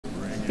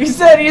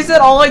He said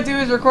all I do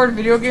is record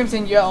video games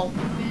and yell.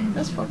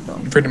 That's fucked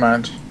up. Pretty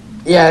much.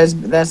 Yeah,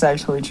 that's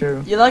actually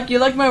true. You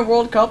like my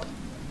World Cup?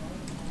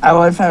 I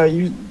love how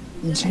you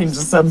change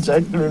the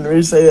subject when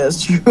you say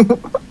that's true.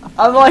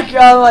 I'm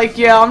like,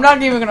 yeah, I'm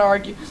not even gonna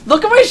argue.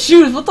 Look at my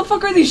shoes. What the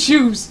fuck are these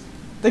shoes?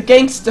 The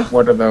gangsta.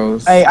 What are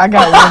those? Hey, I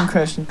got one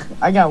question.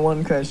 I got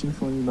one question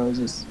for you,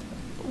 Moses.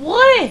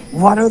 What?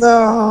 What are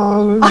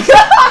those?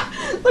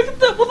 Look at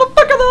that. What the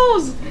fuck are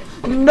those?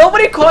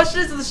 Nobody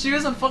questions the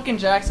shoes of fucking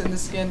Jax in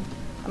this skin,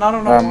 and I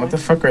don't know why. What the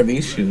fuck are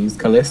these shoes,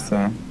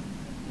 Callista?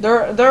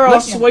 They're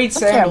all suede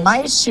sandals. Look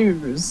at my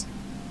shoes.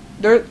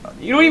 You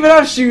don't even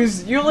have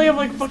shoes. You only have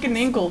like fucking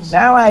ankles.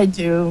 Now I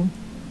do.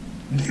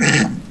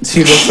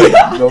 She looks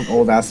like those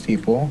old ass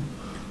people.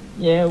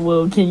 Yeah,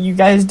 well, can you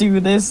guys do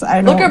this?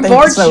 I don't Look at think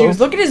Bard so. shoes.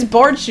 Look at his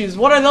Bard shoes.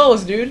 What are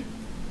those, dude?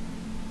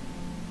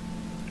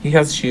 He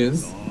has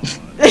shoes.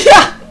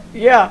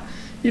 yeah,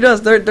 he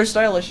does. They're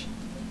stylish.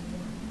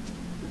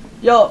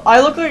 Yo, I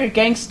look like a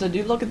gangsta,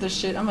 dude. Look at this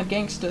shit. I'm a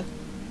gangsta.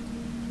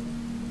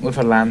 With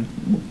a lamp.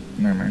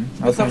 Never mind.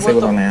 I was With a- gonna say with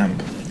with a a-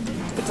 lamp.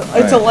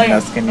 It's a lamp.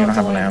 That skin, you No, don't it's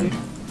have a lamp.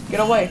 dude. Get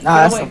away. Nah,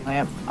 Get that's away. a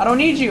lamp. I don't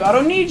need you. I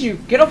don't need you.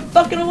 Get up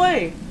fucking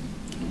away.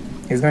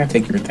 He's gonna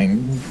take your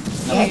thing.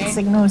 Yeah,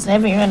 signals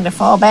everyone to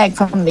fall back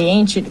from the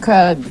ancient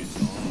crowd.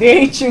 The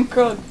ancient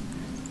crook.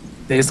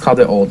 They just called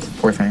it old.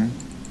 Poor thing.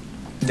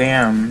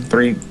 Damn.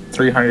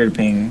 300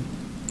 ping.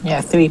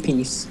 Yeah,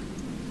 3-piece.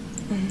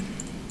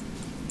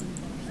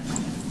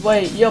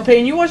 Wait, yo,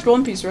 Payne, you watched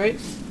One Piece, right?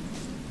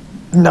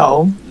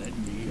 No.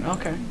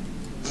 Okay.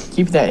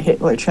 Keep that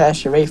Hitler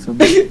trash away from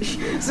me.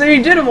 So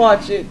you did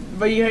watch it,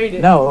 but you hate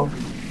it. No.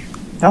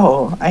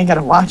 No, I ain't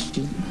gotta watch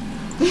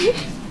it.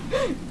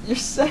 You're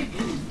sick.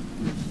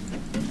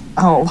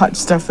 I don't watch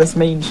stuff that's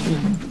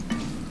mainstream.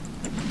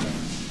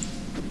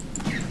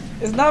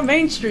 It's not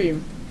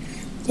mainstream.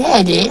 Yeah,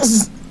 it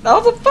is. How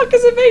the fuck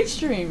is it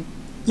mainstream?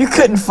 You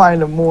couldn't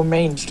find a more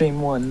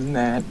mainstream one than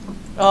that.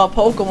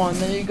 Pokemon,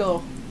 there you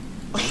go.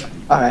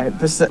 Alright,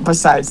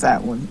 besides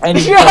that one. And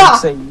you Yeah! don't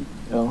say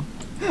no.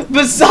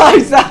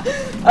 Besides that,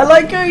 I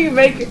like how you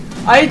make it.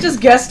 I just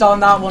guessed on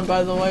that one,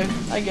 by the way.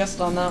 I guessed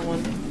on that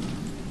one.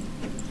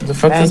 The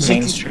fuck does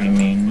Magic. mainstream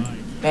mean?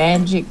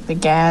 Magic the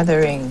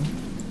Gathering.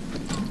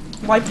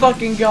 My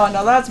fucking god,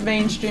 now that's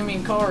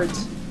mainstreaming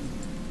cards.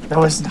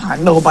 No, it's not.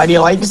 Nobody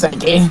likes that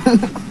game.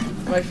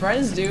 My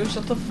friends do.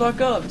 Shut the fuck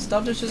up.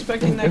 Stop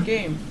disrespecting that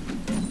game.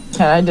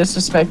 Can I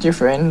disrespect your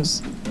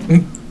friends?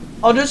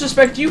 I'll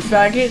disrespect you,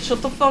 faggot.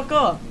 Shut the fuck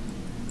up.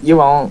 You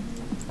won't.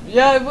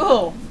 Yeah, I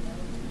will.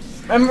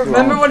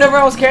 Remember whenever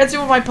I was cancer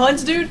with my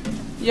puns, dude?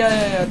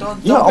 Yeah.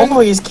 Don't. You're bring-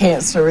 always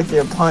cancer with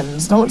your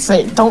puns.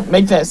 Don't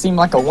make that seem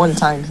like a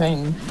one-time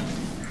thing.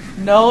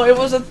 No,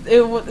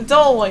 it's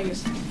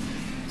always.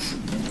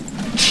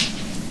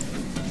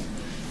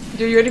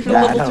 Dude, you ready for the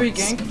Yeah, level I 3 know.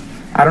 gank?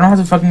 I don't know how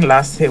to fucking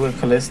last hit with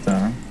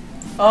Callista.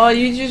 You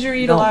use your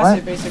Edel No, last what?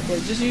 hit, basically.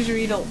 Just use your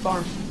Edel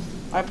farm.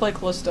 I play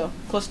Callisto.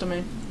 Callisto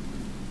main.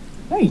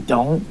 No, you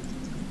don't.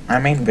 I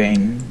main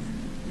Vayne.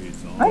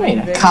 I mean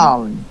a Vain.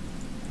 collie.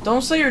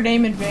 Don't say your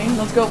name in vain.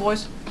 Let's go,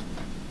 boys.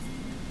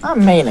 I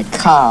mean a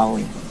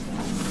collie.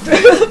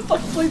 Fuck,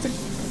 please.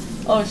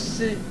 Oh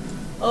shit.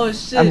 Oh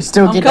shit.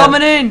 I'm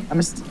coming in.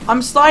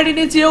 I'm sliding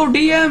into your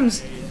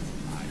DMs.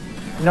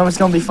 You know what's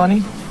gonna be funny?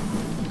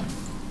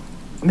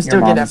 I'm gonna still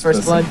get that mom's first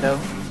pussy. blood though.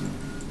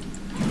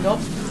 Nope.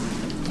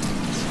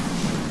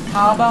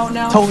 How about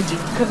now? Told you.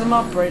 Because I'm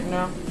up right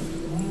now.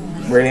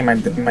 Really, my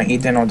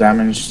 8 did no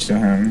damage to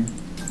him.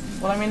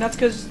 Well, I mean, that's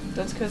cause.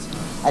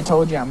 I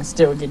told you I'm gonna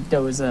still get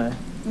those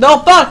No,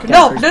 fuck!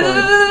 No!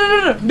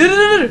 first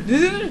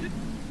No!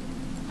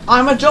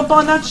 I'ma jump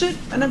on that shit,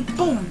 and then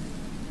boom!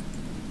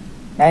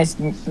 nice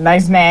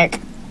snack.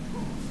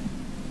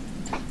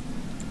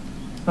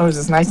 Oh, is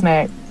this nice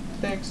snack?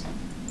 Thanks.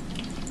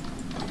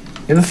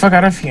 Get the fuck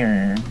out of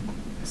here. Yeah,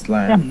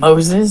 Slime.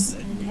 Moses.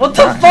 What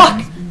the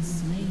fuck?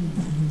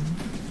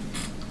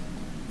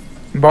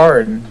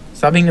 Bard.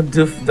 Stop being a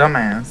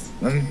dumbass.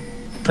 And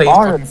play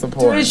Bard. fucking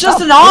support. Dude, it's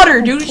just an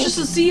otter, dude. It's just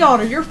a sea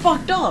otter. You're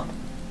fucked up.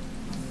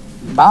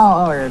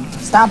 Bard,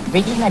 stop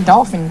beating the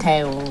dolphin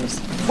tails.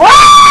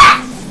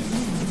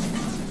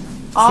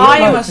 I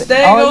am a Look,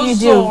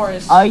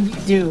 stegosaurus. all you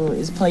do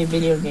is play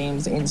video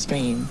games and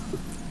stream.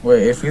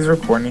 Wait, if he's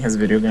recording his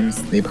video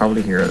games, they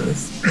probably hear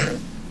us.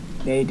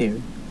 They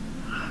do.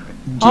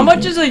 How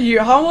much is a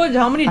euro?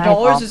 How many Hi,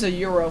 dollars Bob. is a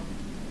euro?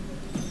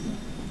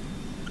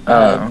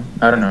 I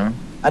don't know.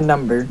 A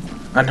number.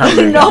 A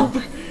number. No.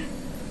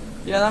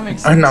 Yeah, that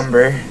makes A sense.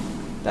 number.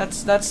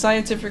 That's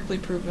scientifically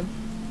proven.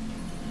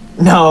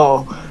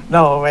 No,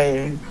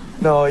 way.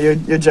 No, you're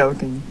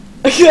joking.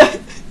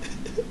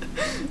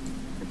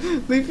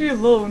 Leave me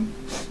alone.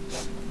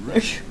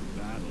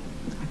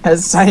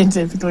 Has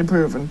scientifically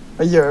proven.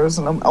 A years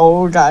and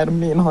oh god, I'm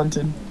being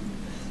hunted.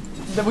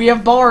 Then we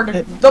have Bard.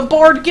 The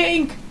Bard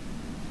gank.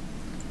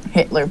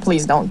 Hitler,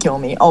 please don't kill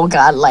me. Oh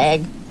god,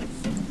 lag.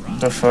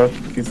 The fuck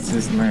is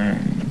this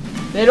man?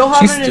 They don't have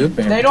She's an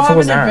stupid. they What don't the fuck have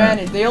was an that?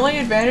 advantage. The only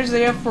advantage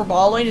they have for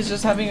ball lane is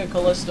just having a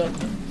Callisto.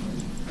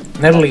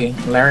 Natalie,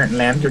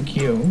 land your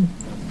Q.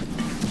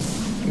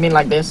 You mean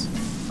like this?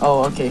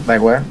 Oh, okay.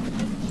 Like where?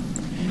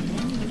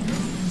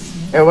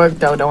 It worked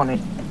though, don't it?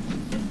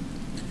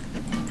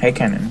 Hey,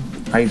 Kenan.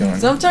 How you doing?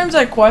 Sometimes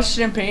I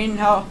question Payne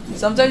how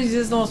sometimes he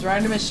says the most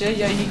randomest shit,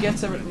 yeah, he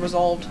gets it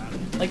resolved.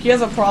 Like he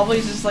has a problem,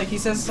 he's just like he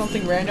says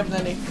something random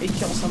then he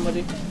kills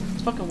somebody.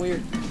 It's fucking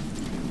weird.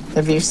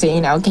 Have you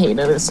seen Al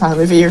Qaeda this time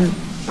of year?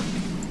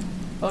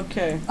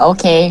 Okay.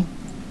 Okay.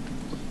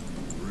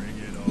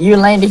 You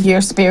landed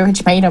your spear,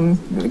 which made him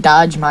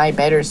dodge my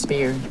better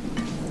spear.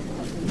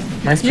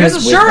 My He has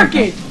a spear's weak.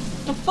 shuriken!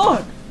 What the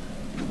fuck?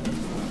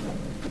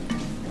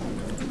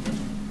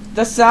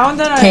 The sound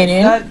that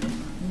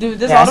dude,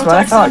 this Yeah, that's auto what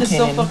I attack sound thought, is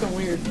so Kenan. fucking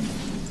weird.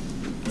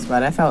 That's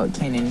what I felt,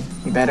 Kenan.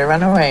 You better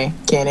run away.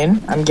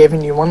 Kenan, I'm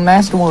giving you one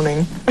last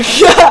warning.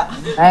 Yeah!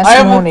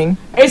 Last warning.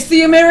 It's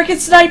the American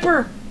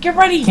sniper! Get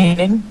ready!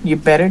 Kenan, you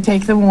better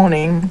take the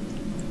warning.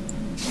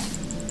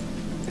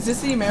 Is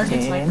this the American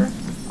Kenan, sniper?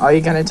 are you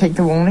gonna take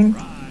the warning?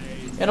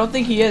 I don't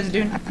think he is,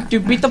 dude.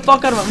 Dude, beat the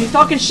fuck out of him. He's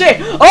talking shit.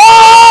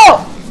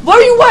 Oh!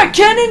 Where you at,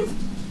 Kenan?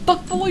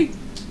 Fuck boy.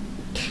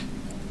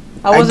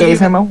 I gave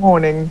him a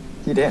warning.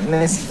 You didn't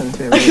listen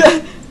to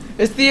me.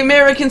 It's the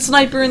American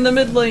sniper in the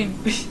mid lane.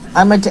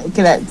 I'm gonna take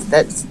that.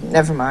 That's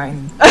never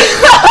mind.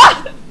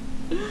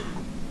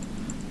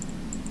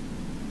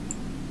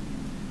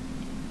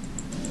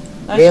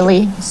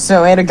 Really?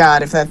 Swear to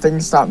God, if that thing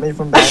stopped me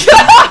from back.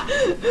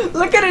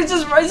 Look at it, it's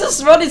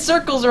just running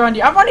circles around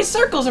you. I'm running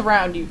circles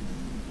around you.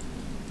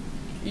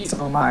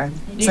 So am I.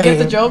 Do you get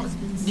the joke?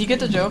 Do you get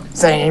the joke?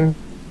 Same.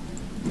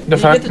 The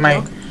fuck, the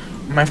my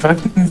joke?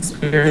 fucking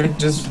spirit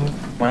just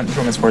went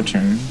through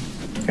misfortune.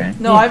 Okay.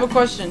 No, I have a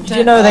question. Did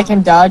you know they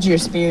can dodge your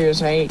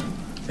spears, right?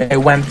 It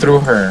went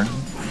through her.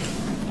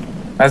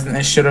 As in,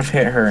 it should have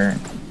hit her,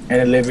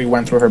 and it literally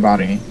went through her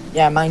body.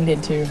 Yeah, mine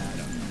did too.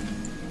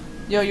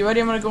 Yo, you ready?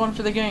 I'm gonna go in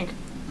for the gank.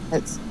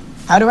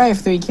 How do I have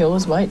 3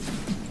 kills? What?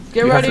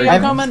 Get You have ready, three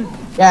I'm kills? coming.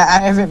 Yeah, I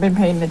haven't been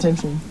paying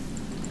attention.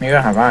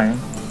 Neither have I.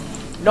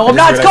 No, I I'm just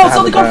not. It's realized called I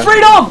something have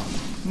called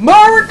freedom!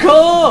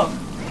 America!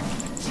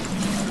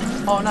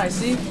 Oh, nice.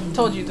 See?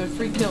 Told you, the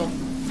free kill.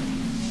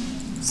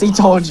 See,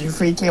 told you,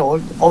 free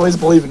kill. Always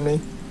believe in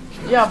me.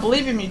 Yeah,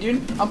 believe in me,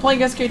 dude. I'm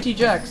playing SKT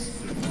Jax.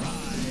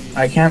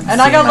 I can't And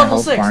see I got my level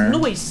health 6. bar.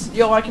 Nice.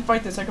 Yo, I can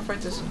fight this. I can fight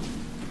this.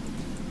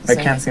 I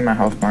can't see my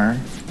health bar.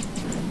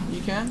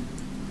 You can?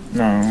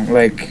 No,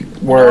 like I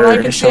where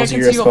can it see- I shows can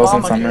you your see spells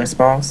and Obamacare. summon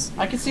spells.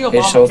 I can see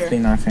It shows me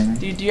Obamacare. nothing.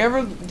 Dude, do you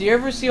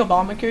ever see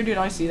Obamacare, dude?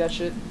 I see that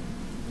shit.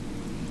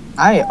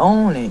 I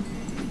own it.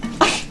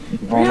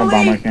 On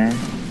Really? Obamacare.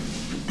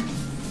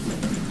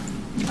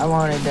 I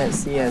wanted that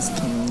CS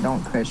king.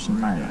 Don't question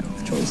my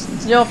life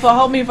choices. Yo,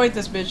 help me fight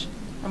this bitch.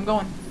 I'm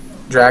going.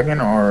 Dragon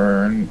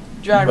or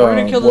Drag, the we're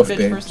gonna kill wolf this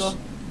bitch first, though.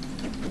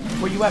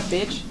 Where you at,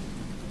 bitch?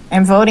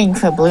 I'm voting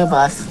for blue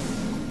buff.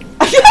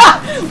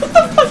 What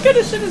the fuck kind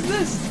of shit is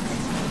this?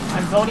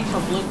 I'm voting for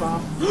Blue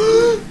Bomb.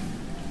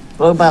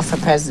 Blue buff for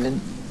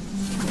president.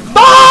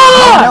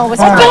 Ah! No,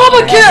 it's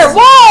Obamacare!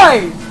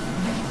 Why?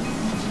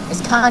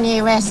 It's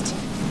Kanye West.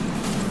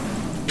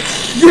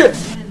 Yeah.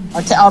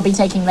 I'll be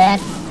taking that.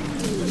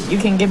 You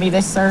can give me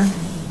this, sir.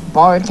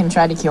 Bard can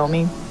try to kill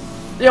me.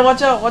 Yeah,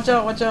 watch out, watch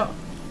out, watch out.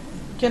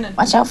 Kenan.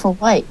 Watch out for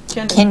what?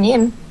 Kenan.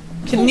 Kenyan?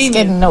 Kenyan.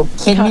 Scared of no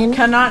Kenyan?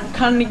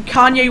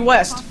 Kanye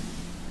West.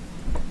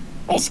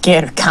 I'm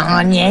scared of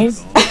Kanye.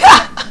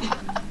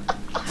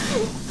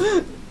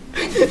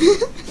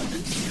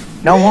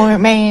 No more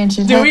man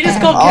should Dude, we just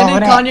have called all Kenan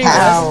that Kanye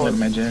power. the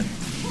midget.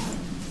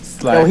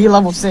 Yo, he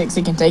level 6.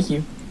 He can take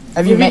you.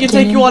 Have you He met can Kenyan?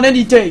 take you on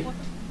any day.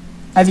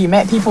 Have you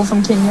met people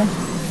from Kenya?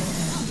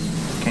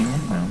 Can you?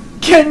 No.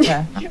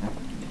 Kenya. Yeah.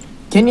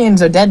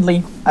 Kenyans are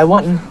deadly. I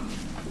wouldn't.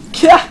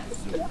 Yeah.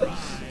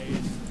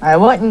 I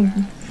wouldn't.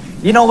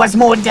 You know what's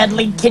more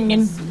deadly,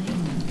 Kenyan?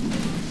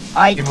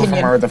 I People from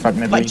where Kenyan. the fuck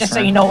Middle But East, just so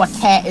right? you know, a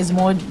cat is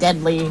more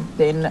deadly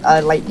than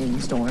a lightning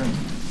storm.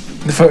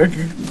 The fuck?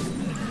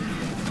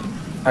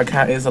 A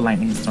cat is a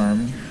lightning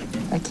storm.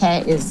 A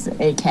cat is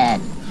a cat.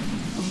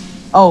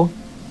 Oh.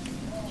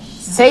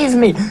 Save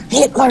me!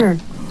 Hitler!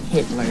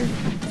 Hitler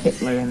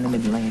in the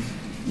mid lane.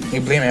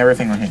 You blame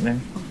everything on Hitler.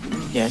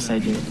 Yes, I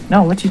do.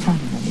 No, what you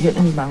talking about?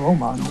 Hitler's my role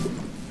model.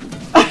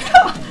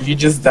 You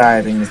just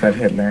died and you said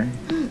Hitler.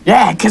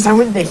 Yeah, because I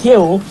went the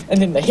hill,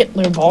 and then the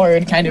Hitler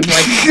bard kind of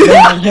like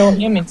made me heal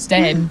him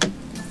instead.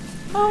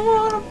 I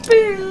wanna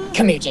feel.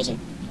 Come here, JJ.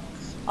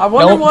 I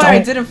wonder Nope, why I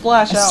don't. didn't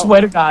flash I out.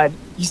 swear to God,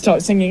 you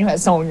start singing that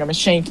song, I'm gonna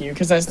shank you,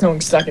 because that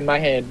song's stuck in my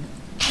head.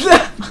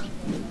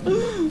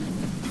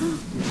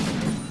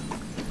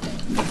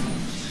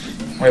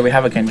 Wait, we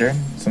have a kindred?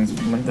 Since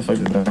when the fuck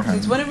did that happen?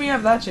 Since when did we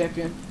have that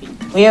champion?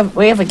 We have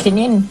a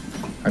Kenyan.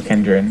 A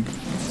kindred.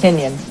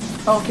 Kenyan.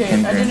 Okay, I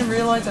Kindred. didn't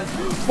realize that.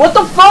 What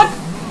the fuck?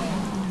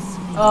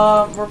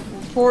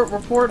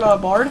 Report,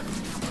 Bard.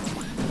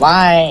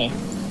 Why?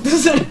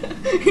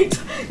 He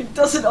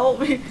doesn't ult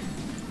me.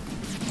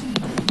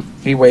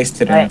 He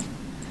wasted Right. it.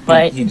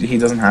 But He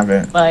doesn't have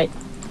it. but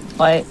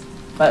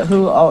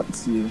who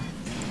ults you?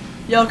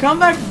 Yo, come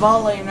back to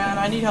bot lane, man.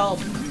 I need help.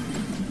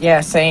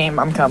 Yeah, same.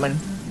 I'm coming.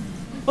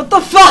 What the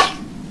fuck?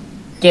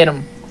 Get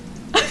him.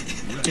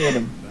 Get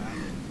him.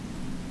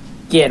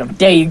 Get him.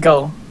 There you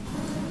go.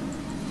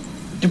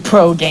 The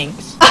pro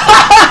ganks.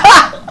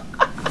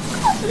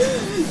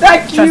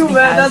 That Trust cute, me, man.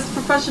 guys. That's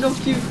professional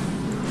cute.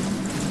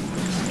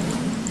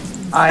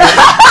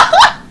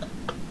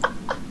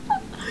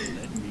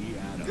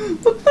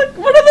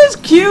 What are those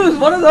cues?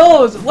 What are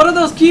those? What are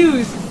those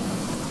cues?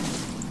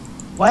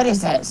 What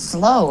is that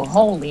slow?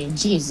 Holy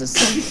Jesus.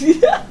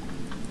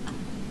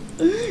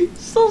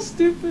 So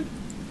stupid.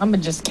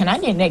 Can I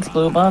get next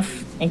blue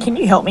buff? And can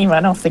you help me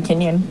run off the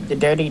canyon? The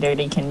dirty,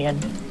 dirty canyon.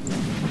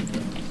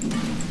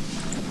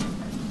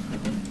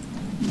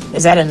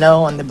 Is that a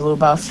no on the blue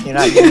buff? You're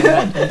not doing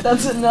that?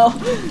 That's it, no.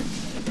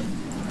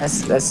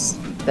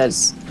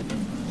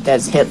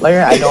 That's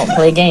Hitler. I don't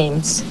play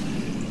games.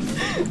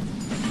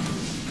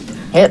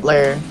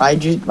 Hitler,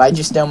 why'd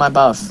you steal my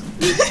buff?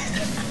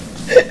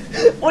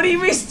 What do you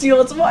mean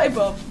steal? It's my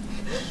buff.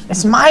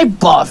 It's my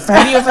buff.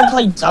 Have you ever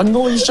played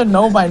jungle? You should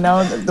know by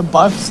now that the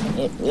buffs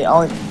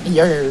aren't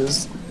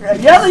yours.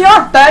 Yeah, they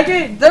are,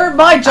 faggot. They're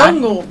my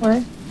jungle.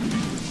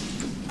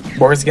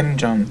 Boris getting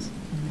Jones.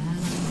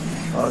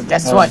 Oh,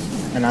 guess what?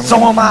 And I'm So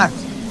am I.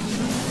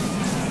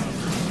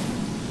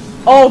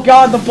 Oh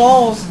god, the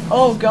balls.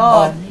 Oh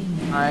god.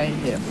 I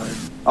Hitler.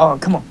 Oh,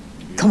 come on.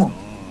 Come on.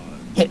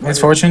 Hitler.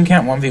 Misfortune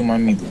can't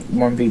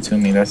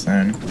 1v2 me, that's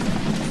sad.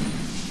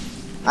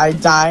 I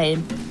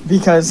died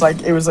because,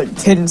 like, it was, like,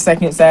 10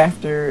 seconds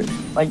after,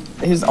 like,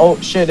 his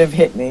ult should have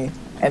hit me,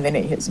 and then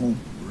it hits me.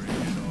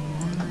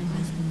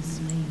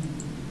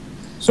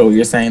 So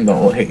you're saying the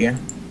ult hit you?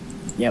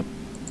 Yep.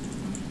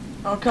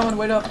 Oh, come on,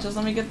 wait up. Just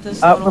let me get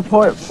this.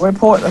 Report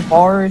the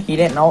bard. He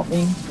didn't ult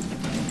me.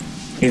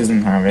 He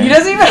doesn't have it. He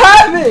doesn't even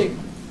have it!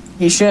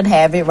 He should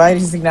have it. Why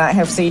does he not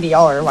have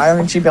CDR? Why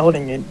aren't you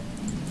building it?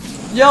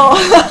 Yo!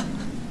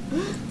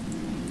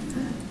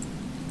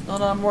 Oh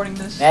no, I'm warding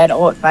this. Bad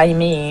ult by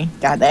me.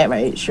 Got that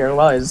right. Sure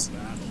was.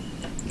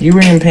 You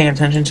weren't even paying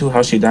attention to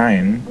how she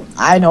died.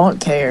 I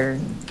don't care.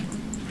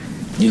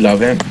 You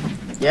love it?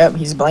 Yep,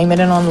 he's blaming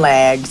it on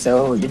lag,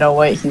 so you know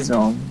what? He's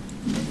wrong.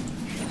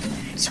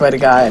 Swear to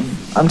God,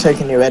 I'm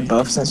taking your red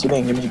buff since you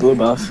didn't give me blue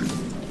buff.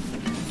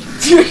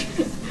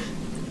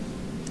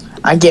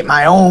 I get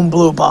my own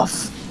blue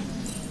buff.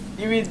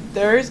 You mean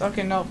theirs?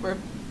 Okay, no, we're...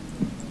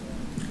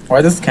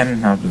 Why does Kennen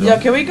have to do Yo,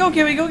 it? can we go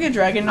get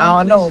dragon I now,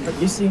 don't know, please?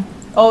 but you see.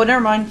 Oh,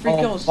 never mind. Free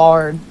kills.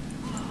 Bard.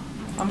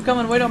 I'm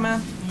coming. Wait up,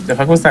 man. The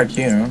fuck was that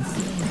cue?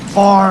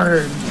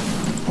 Bard.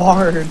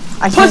 Bard.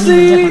 I can't Pussy!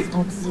 even get my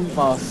own blue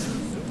buff.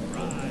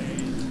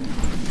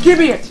 Give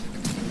me it!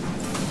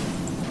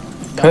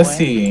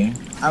 Pussy.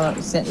 I don't,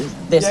 this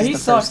Yeah, is he the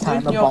sucks, first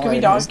time dude. a Yo, can we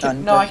bard dodge? has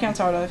done No, I good. can't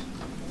tower dive.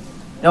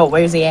 No,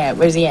 where's he at?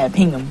 Where's he at?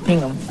 Ping him. Ping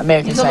him.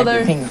 American He's over sniper.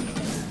 there. Ping him.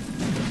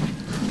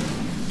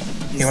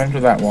 He went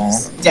through that wall.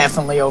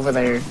 Definitely over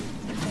there.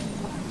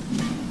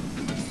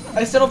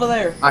 I sit over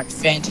there. Alright,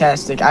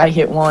 fantastic. I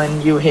hit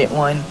one, you hit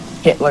one,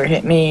 Hitler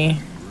hit me,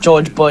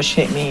 George Bush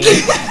hit me.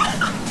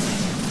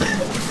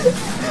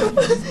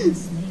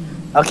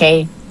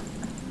 Okay,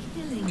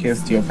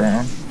 Kissed you,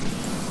 bro.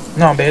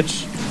 No,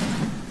 bitch.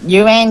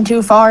 you ran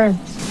too far.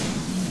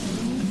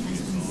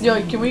 Yo,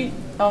 can we...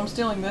 Oh, I'm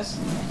stealing this.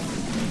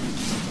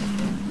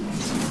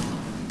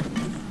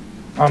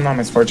 Oh no,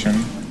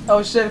 Misfortune.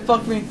 Oh shit,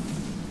 fuck me.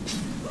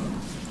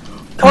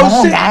 Come Oh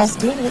on, shit! guys,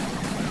 do it.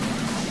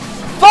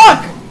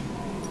 Fuck!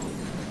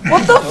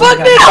 What the fuck,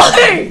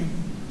 Nidalee?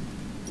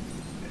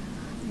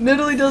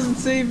 Nidalee doesn't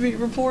save me.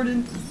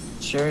 Reported.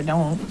 Sure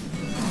don't.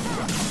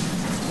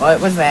 What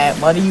was that?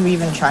 What are you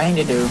even trying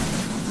to do?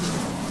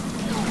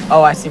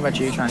 Oh, I see what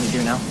you're trying to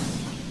do now.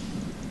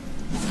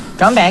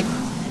 Come back.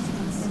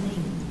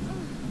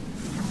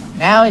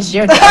 Now it's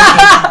your turn.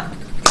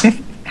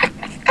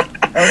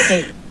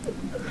 Okay.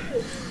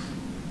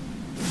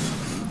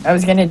 I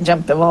was gonna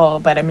jump the wall,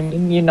 but I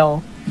mean, you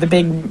know, the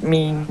big,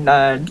 mean,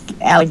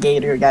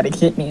 alligator gotta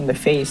hit me in the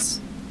face.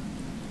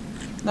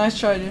 Nice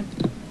try, dude.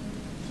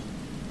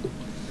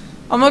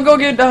 I'm gonna go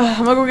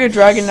get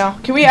dragon now.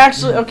 Can we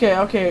actually? Okay.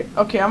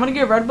 I'm gonna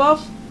get red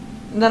buff,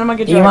 and then I'm gonna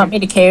get Do dragon. you want me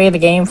to carry the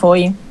game for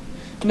you?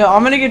 No,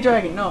 I'm gonna get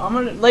dragon. No, I'm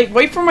gonna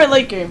wait for my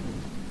late game.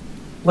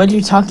 What are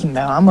you talking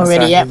about? I'm What's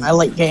already that? at my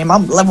late game.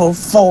 I'm level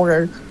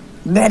 4.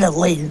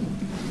 Nidalee.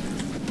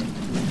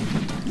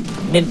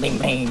 Nidalee,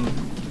 man.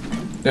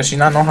 Does she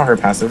not know how her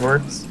passive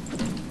works?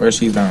 Or is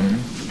she dumb?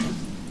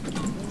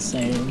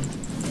 Same.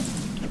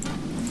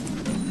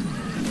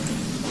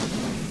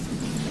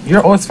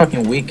 You're always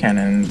fucking weak,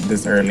 Kennen,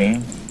 this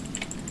early.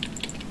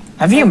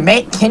 Have you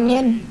met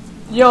Kenyon?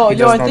 Yo, He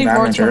yo, does I no think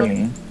damage March.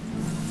 early.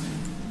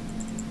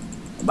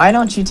 Why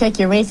don't you take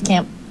your race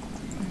camp?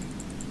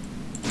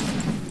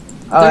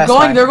 Oh, They're that's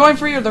going. fine. They're going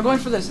for you. They're going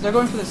for this. They're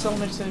going for this.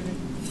 Someone save me.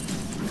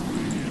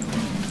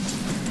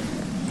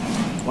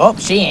 Well,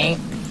 she ain't.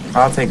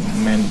 I'll take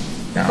mid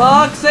down.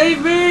 Fuck,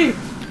 save me!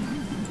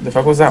 The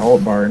fuck was that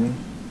old bard?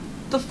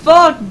 The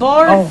fuck,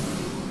 Bard? Oh,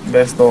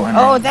 Best ult ever.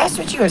 oh, that's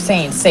what you were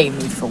saying. Save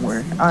me for.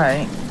 All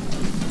right.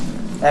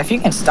 If you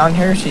can stun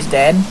her, she's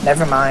dead.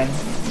 Never mind.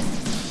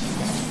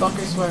 fuck,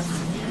 I swear.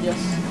 Yes.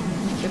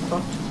 Get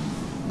fucked.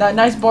 That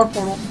nice bar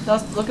portal.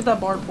 Look at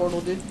that bar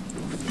portal, dude.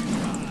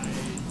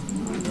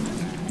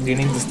 Do you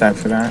need the stack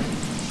for that?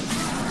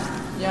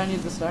 Yeah, I need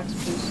the stacks,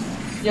 please.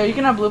 Yeah, you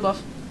can have blue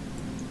buff.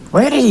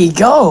 Where did he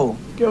go?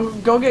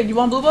 Go get. You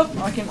want blue buff?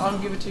 I'll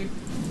give it to you.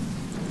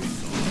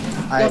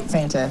 Alright,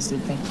 fantastic,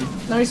 thank you.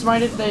 Let me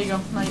smite it. There you go.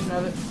 Now you can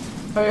have it.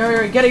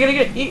 Hurry, get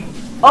it. Eat.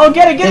 Oh,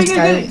 get it. This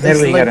guy is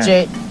Literally get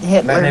legit it.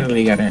 Hitler.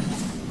 Literally get it.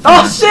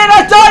 Oh shit!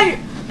 I died.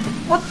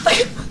 What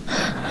the?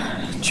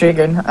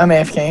 Triggered. I'm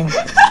AFK.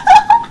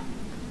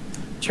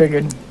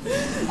 Triggered.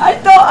 I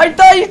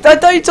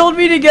thought you told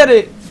me to get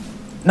it.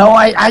 No,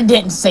 I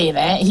didn't say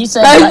that. He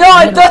said. I know.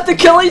 I thought the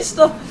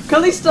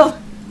Kalista.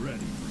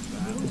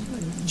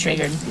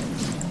 Triggered.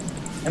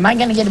 Am I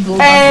gonna get a blue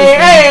buff?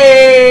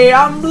 Hey!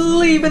 I'm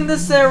leaving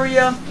this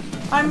area.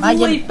 I'm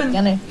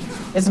leaving.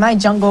 Is my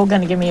jungle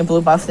gonna give me a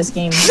blue buff this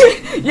game?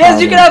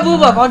 Yes, you can have blue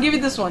buff. I'll give you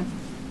this one.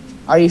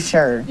 Are you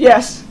sure?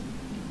 Yes.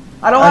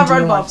 I don't have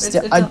red buff.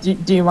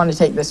 Do you want to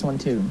take this one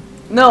too?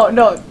 No.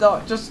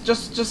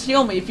 Just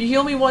heal me. If you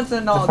heal me once,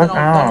 then I'll. Get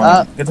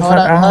the fuck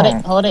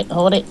out. Hold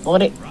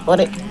it.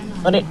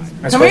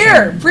 Come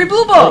here, free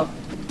blue buff.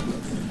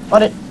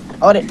 Hold it.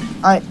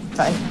 Alright,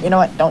 fine. You know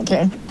what? Don't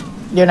care.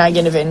 You're not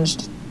getting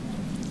avenged.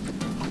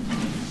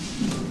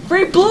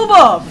 Free blue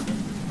buff.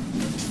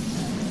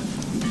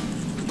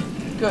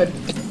 Good.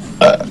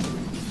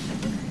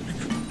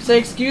 Say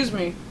excuse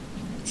me.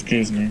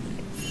 Excuse me.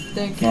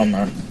 Thank you. No, I'm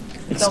not.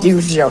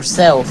 Excuse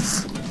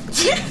yourself.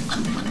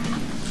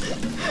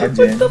 What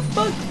the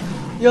fuck?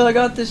 Yo, I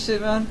got this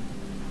shit, man.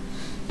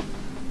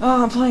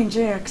 Oh, I'm playing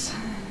Jax.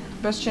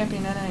 Best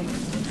champion NA.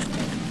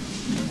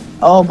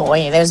 Oh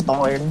boy, there's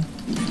Board.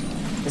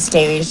 The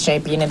scariest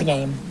champion in the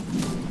game.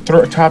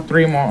 Top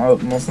 3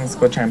 Muslim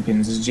squad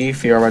champions is G,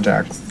 Fiora,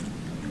 Jax.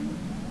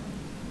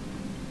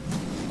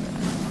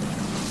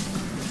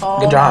 Oh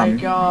Good job. my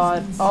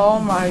god. Oh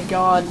my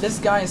god. This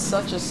guy is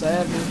such a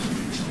savage.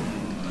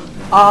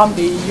 I'm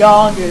the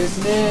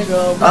youngest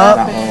nigga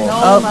rapping.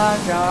 Oh my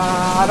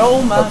god.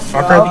 Oh my god.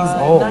 Fuck are these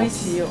old?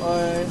 Nice heal.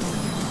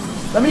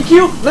 Let me Q.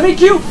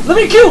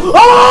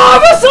 Oh,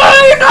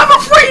 I'm a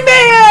free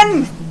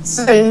man.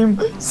 Same.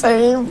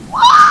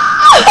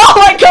 Oh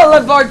my god,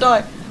 let Bard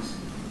die.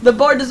 The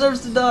Bard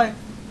deserves to die.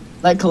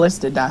 Let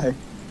Callista die.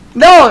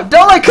 No,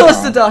 don't let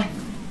Callista die.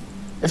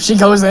 If she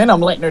goes in, I'm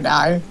letting her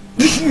die.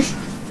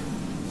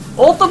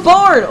 Ult the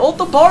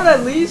Bard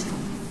at least.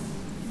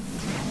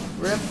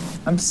 Rip.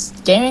 I'm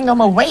scaring them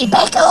away.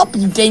 Back up,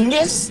 you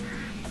dingus.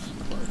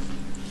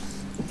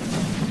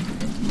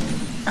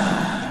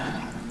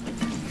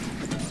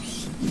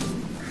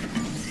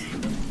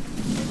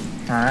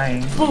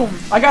 Hi. Boom.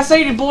 I got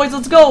Sadie, boys.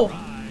 Let's go.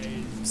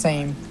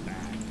 Same.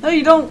 No,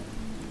 you don't.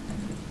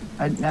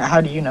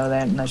 How do you know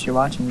that unless you're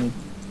watching me?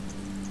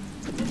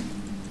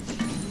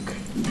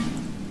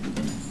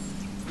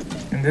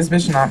 And this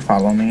bitch not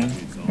follow me.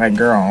 Like,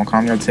 girl,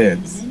 calm your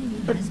tits.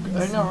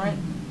 I know, right?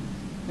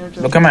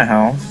 Look at my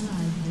health.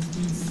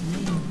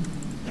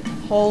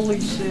 Holy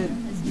shit.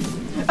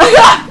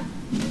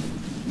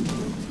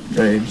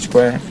 Rage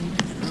quit.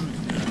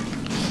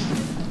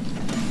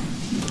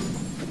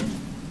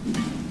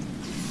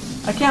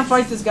 I can't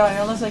fight this guy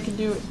unless I can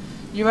do it.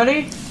 You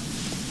ready?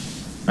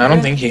 I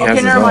don't think he has Okay,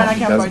 his never mind. ult. I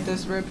can't fight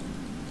this, Rip.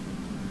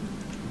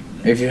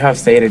 If you have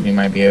stated, you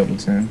might be able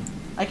to.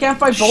 I can't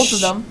fight both of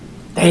them.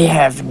 They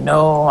have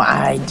no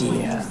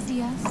idea.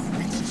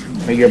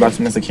 Maybe you're about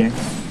to miss a Q.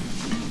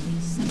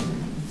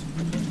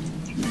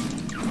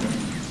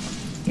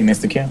 You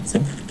missed a Q. See?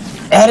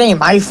 That ain't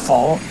my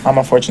fault. I'm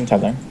a fortune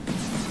teller.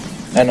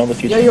 I know the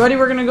future. Yeah, you ready?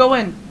 We're gonna go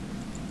in.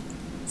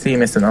 See, you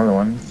missed another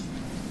one.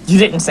 You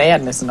didn't say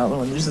I'd miss another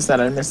one. You just said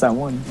I'd miss that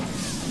one.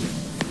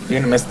 You're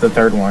gonna miss the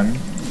third one.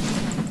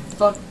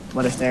 Fuck.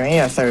 What if there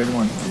ain't a third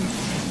one?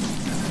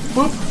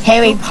 Boop.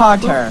 Harry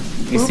Potter.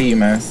 You see, you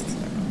missed.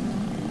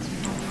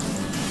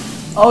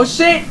 Oh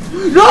shit!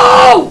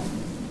 No!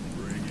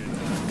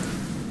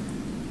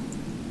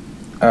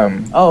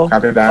 Oh.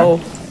 Crocodile.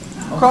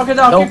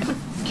 Crocodile. Nope.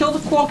 Kill the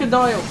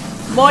crocodile.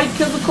 Mike,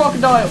 kill the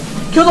crocodile.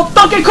 Kill the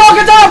fucking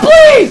crocodile,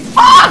 please!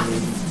 Ah!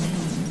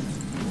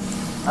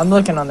 I'm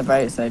looking on the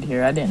bright side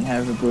here. I didn't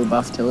have a blue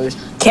buff to lose.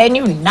 Can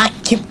you not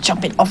keep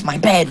jumping off my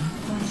bed?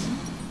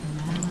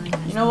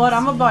 You know what?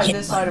 I'm gonna buy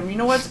this item. You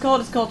know what it's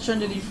called? It's called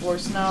Trinity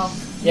Force. Now,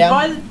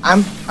 Yeah.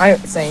 I'm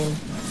saying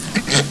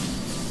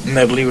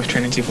Medley with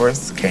Trinity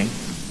Force. Okay.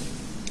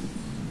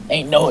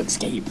 ain't no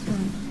escape.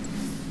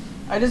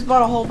 I just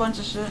bought a whole bunch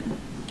of shit.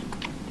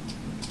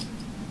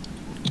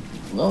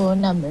 Rule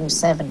number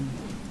 7.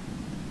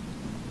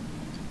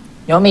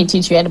 You want me to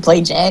teach you how to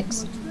play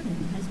Jax?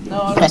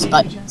 No, I Press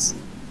don't need buttons.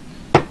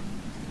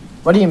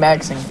 What are you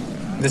maxing?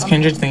 This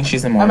Kindred thinks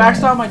she's I immortal.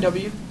 maxed out my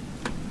W.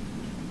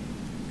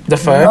 The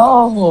fuck?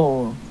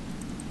 No!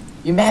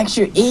 You max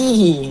your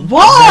E!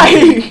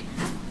 Why?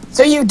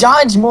 So you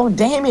dodge more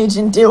damage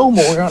and deal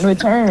more on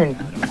return.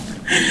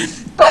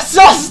 That's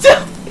so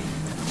stupid.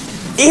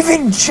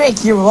 Even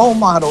Trick, your role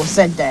model,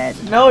 said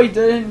that. No, he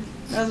didn't.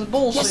 That's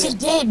bullshit. Yes, he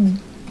did.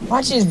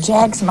 Watch his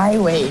Jax my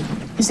way.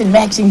 He said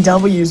maxing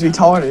W is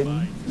retarded.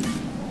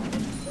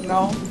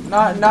 No,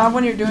 not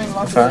when you're doing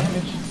lots of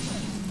damage.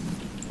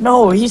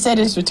 No, he said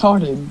it's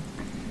retarded.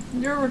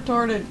 You're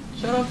retarded.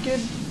 Shut up,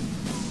 kid.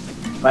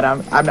 But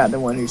I'm not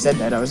the one who said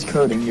that. I was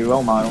quoting your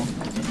role model.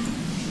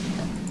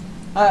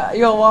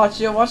 Yo,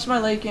 watch my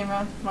late game,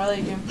 man. My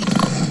late game.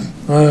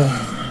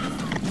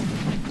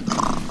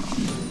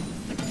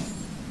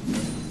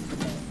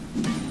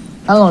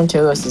 How long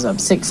till this is up?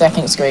 6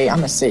 seconds straight. I'm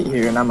gonna sit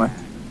here and I'm gonna.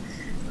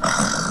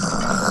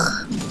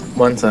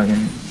 1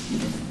 second.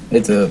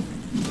 It's up.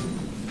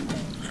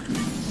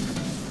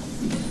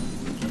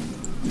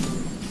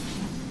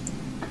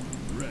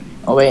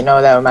 Oh wait,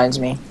 no, that reminds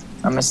me.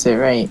 I'm gonna sit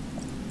right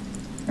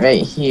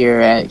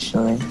here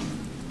actually.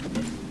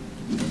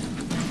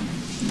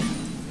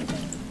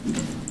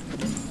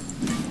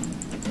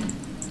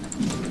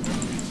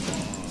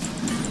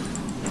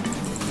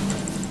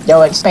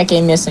 Yo, expect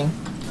a missing.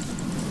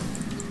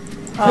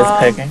 It's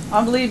picking.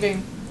 I'm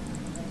leaving.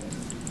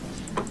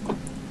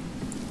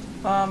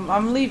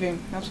 I'm leaving.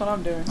 That's what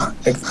I'm doing.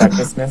 Expect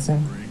is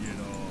missing?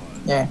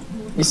 Yeah.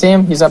 You see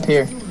him? He's up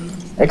here.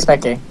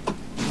 Expect a.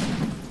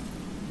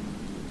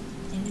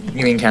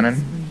 You mean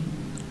cannon?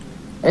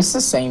 It's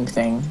the same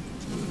thing.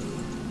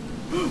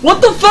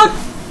 What the fuck?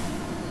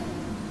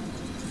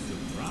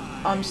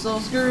 I'm so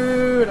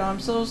screwed. I'm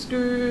so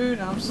screwed.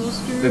 I'm so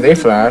screwed. Did they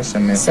flash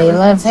and miss? Say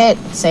left hit.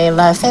 Say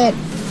left hit.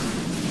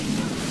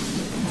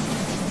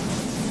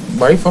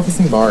 Why are you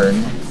focusing Bard?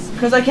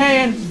 Cause I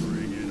can.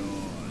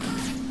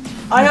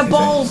 I have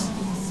balls.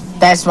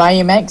 That's why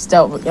you maxed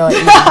out.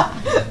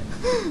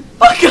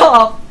 Fuck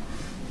off.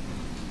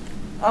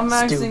 I'm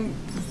maxing.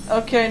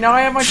 Okay, now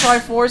I have my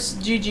Triforce.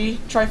 GG.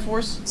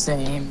 Triforce.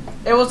 Same.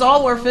 It was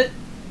all worth it.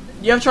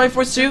 You have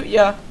Triforce too?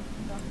 Yeah.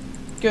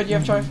 Good, you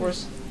have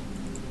Triforce.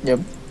 Yep.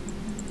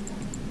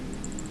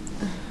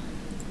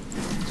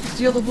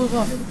 Steal the blue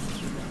buff.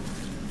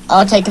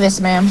 I'll take this,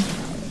 ma'am.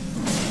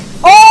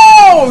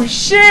 Oh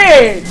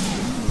shit!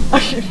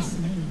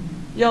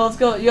 Yo, let's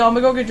go. Yo, I'm gonna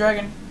go get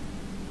dragon.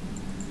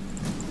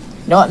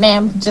 You know what,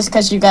 ma'am? Just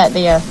because you got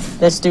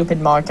the stupid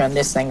mark on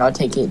this thing, I'll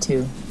take it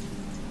too.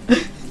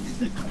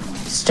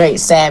 Straight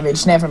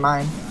savage. Never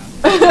mind.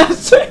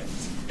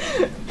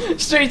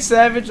 Straight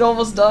savage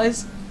almost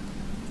dies.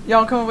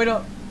 Yo, come on, wait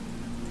up.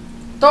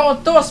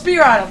 Throw a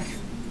spear at him.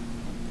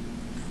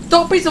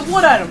 Throw a piece of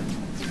wood at him.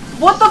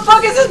 What the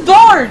fuck is this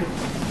bard?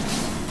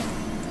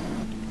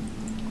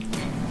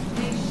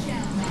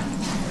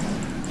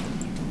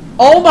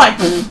 Oh my.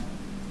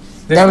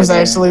 That was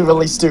actually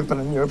really stupid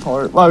on your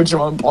part. Why would you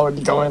want Bard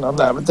to go in on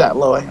that with that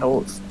low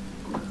health?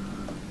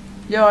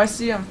 Yo, I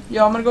see him.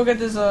 Yo, I'm gonna go get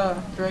this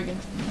dragon.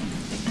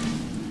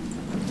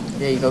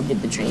 Yeah, you go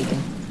get the dragon.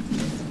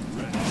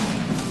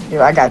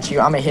 Yo, I got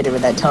you. I'm gonna hit it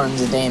with that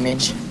tons of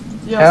damage.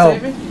 Yo, Help.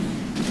 save me.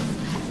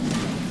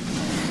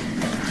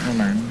 Oh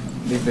man,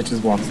 these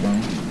bitches walk slow.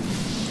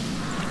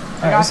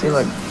 Alright, see,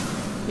 look.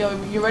 Yo,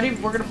 you ready?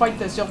 We're gonna fight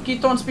this. Yo,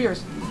 keep throwing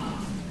spears.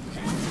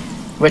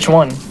 Which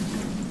one?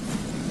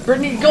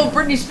 Brittany, go!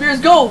 Brittany,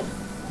 spears, go!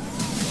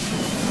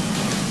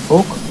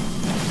 Oak.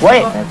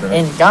 What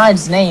in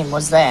God's name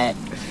was that?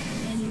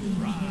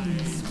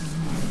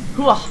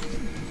 Hooah.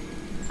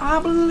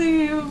 I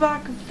believe I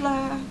can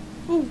fly.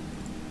 Ooh.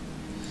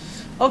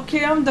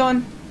 Okay, I'm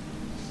done.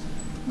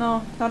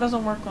 No, that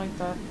doesn't work like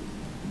that.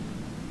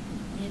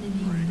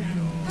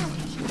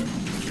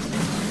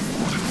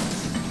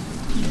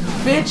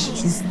 Bitch!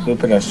 She's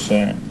stupid as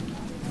shit.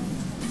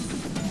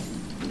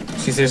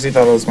 She seriously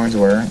thought it was going to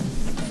work.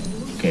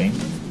 Okay.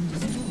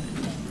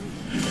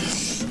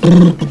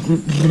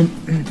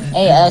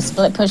 Hey,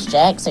 split push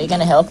Jax, are you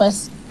gonna help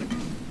us?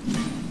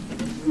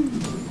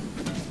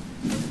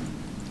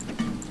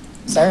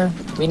 Sir,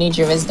 we need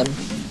your wisdom.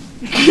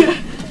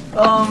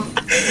 Fuck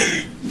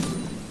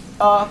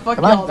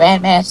Come on, y'all.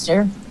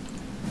 Grandmaster.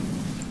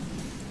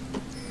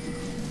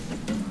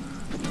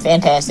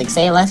 Fantastic.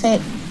 Say left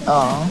hit.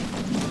 Oh.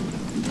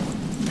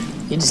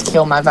 You just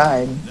killed my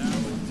vibe.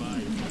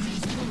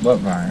 What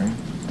vibe?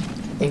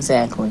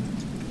 Exactly.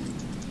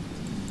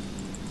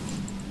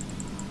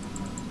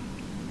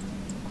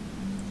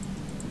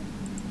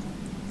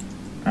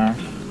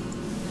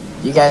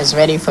 You guys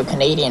ready for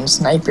Canadian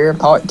Sniper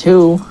Part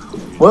 2?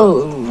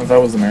 Whoa! I thought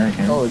it was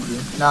American. Told you.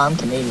 No, I'm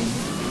Canadian.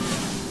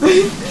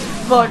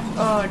 Fuck.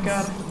 Oh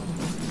god.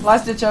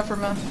 Last ditch effort,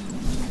 man.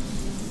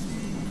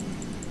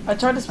 I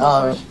tried to split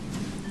push.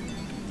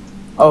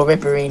 Oh,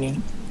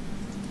 Ripperini.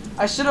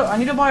 I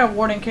need to buy a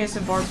ward in case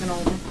the bard's gonna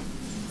hold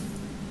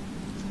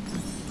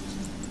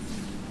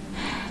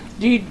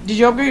me. Did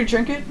you upgrade your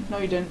trinket? No,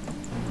 you didn't.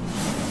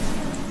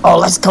 Oh,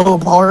 let's go,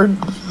 Bard.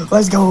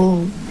 Let's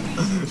go.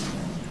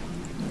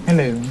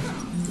 Hello.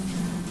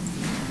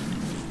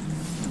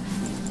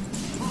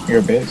 You're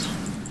a bitch.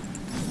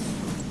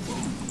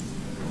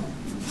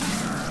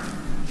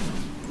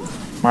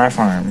 My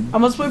farm. I'm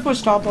gonna split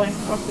push top lane.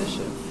 Fuck this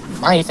shit.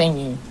 My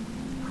thingy.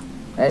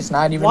 That's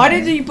not even. Why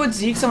did you put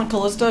Zeke's on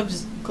Callisto?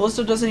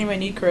 Callisto doesn't even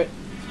need crit.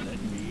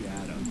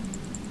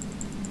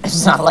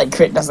 It's not like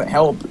crit doesn't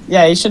help.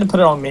 Yeah, you should have put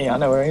it on me. I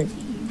know, right?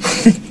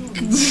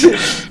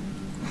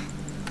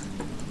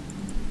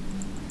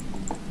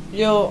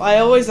 Yo, I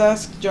always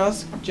ask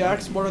Jax,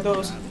 what are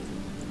those?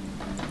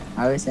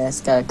 I always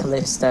ask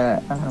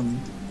Callista,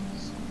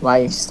 why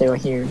you're still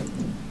here.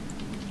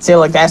 See,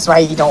 look, that's why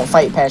you don't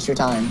fight past your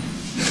time.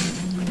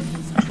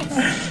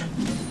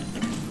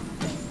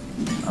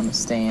 I'm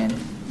staying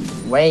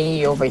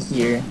way over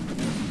here.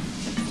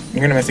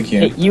 You're gonna miss a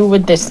cue. Hit you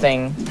with this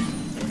thing.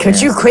 Could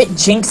you quit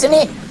jinxing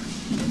it?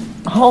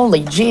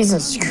 Holy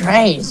Jesus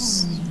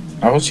Christ.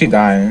 I hope she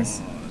dies.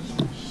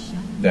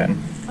 Dead.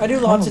 I do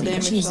lots of Holy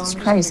damage. Jesus so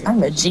Christ, I'm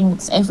gonna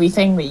jinx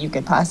everything that you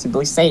could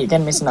possibly say. You're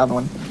gonna miss another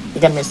one.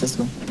 You're gonna miss this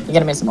one. You're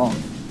gonna miss them all.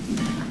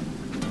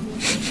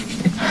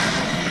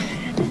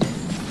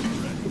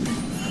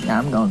 Nah,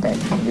 I'm going back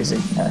to music.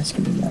 Nah,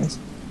 screw you guys.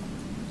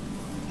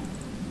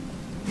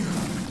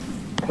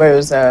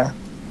 Where's,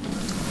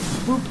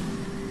 Boop.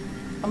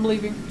 I'm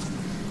leaving.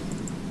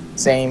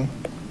 same.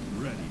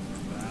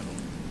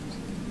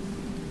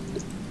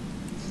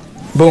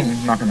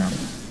 Boom, knock him out.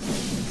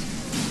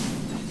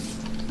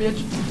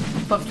 Bitch.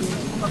 Fuck you.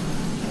 Fuck.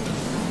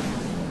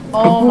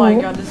 Oh my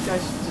god, this guy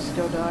should just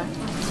go die.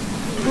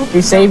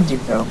 He saved you,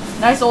 though.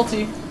 Nice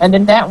ulti. And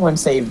then that one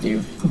saved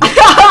you.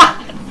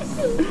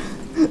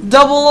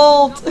 Double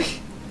ult!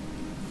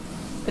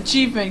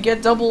 Achievement,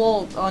 get double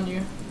ult on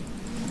you.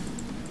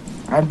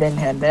 I've been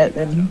had that,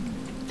 then.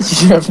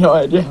 You have no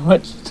idea how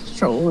much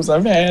trolls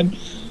I've had.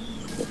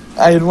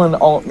 I had one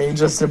ult me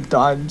just to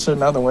dodge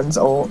another one's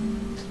ult.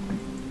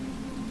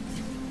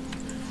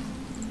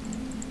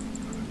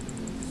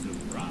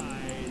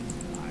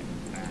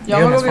 Yo, Yeah,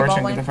 I'm gonna go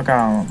misfortune, get get the bot fuck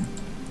out.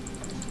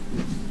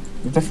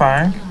 What the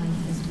fuck?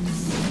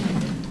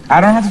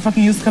 I don't have to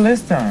fucking use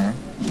Callista.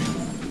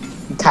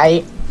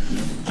 Kite.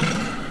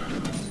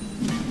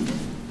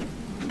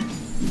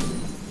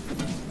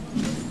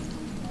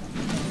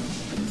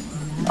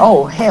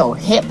 Oh, hell,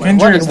 Hitler. What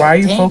Kindred, is why are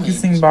that you damage?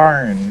 focusing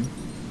Barn?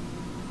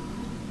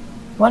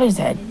 What is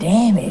that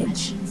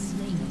damage?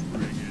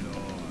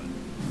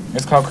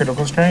 It's called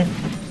Critical Strike.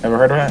 Ever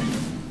heard of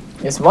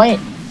it? It's white.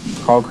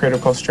 Called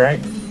Critical Strike.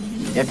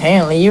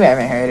 Apparently you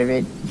haven't heard of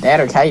it. That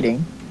or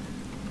kiting.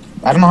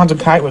 I don't know how to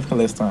kite with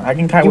Callista. I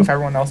can kite with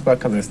everyone else but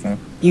Callista.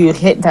 You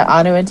hit the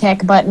auto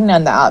attack button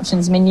on the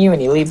options menu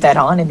and you leave that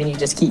on and then you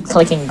just keep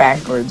clicking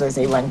backwards as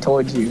they run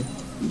towards you.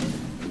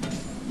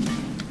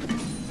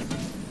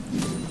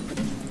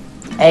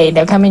 Hey,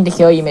 they're coming to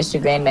kill you,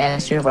 Mr.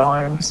 Grandmaster of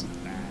Arms.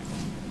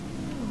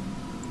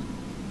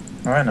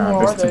 Alright now, Who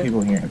are there's two they?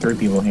 people here. 3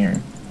 people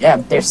here. Yeah,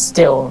 they're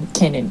still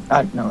Kennen.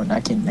 No,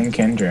 not Kennen. And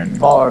Kindred.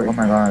 Bard. Oh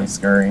my god, it's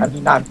scary. I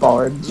mean, not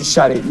Bard. Just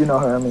shut it. You know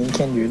who I mean,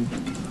 Kindred.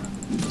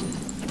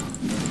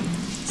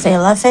 Say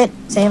left it.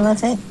 Say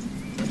left it.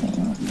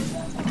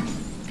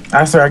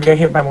 I swear, I get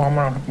hit by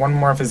one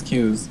more of his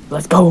Qs.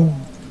 Let's go.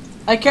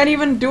 I can't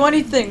even do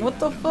anything. What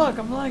the fuck?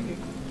 I'm lagging.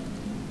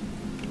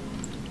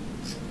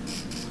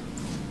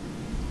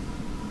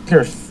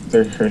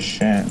 They're her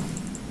shit.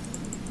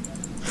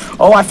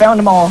 Oh, I found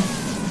them all.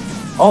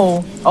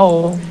 Oh.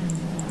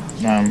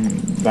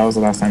 That was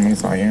the last time we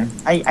saw you.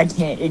 I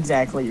can't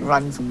exactly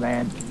run from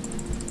that.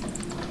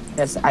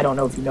 That's, I don't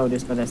know if you know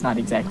this, but that's not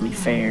exactly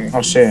fair.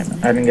 Oh shit,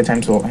 I didn't get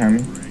time to ult him.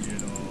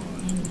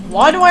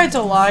 Why do I have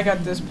to lag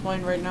at this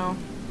point right now?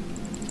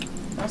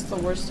 That's the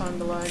worst time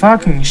to lag.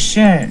 Fucking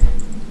shit.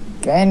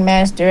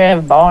 Grandmaster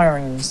of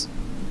Barnes.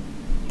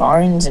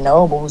 Barnes and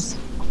Nobles.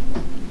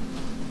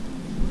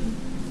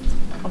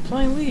 I'm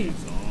playing League.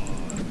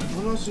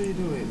 What else are you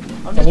doing?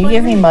 I'm Can just you playing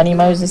give me League. money,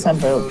 Moses? I'm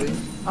broke.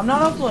 I'm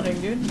not uploading,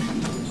 dude.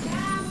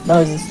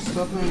 Moses.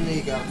 Stop playing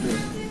League after.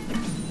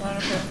 Fine,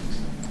 okay.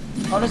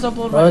 I'll just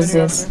upload my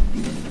Moses.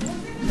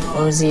 video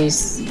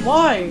Moses. after.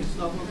 Why?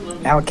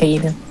 Al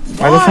Qaeda.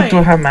 Why the fuck do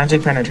I have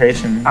magic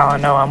penetration? Oh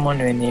no, I'm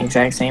wondering the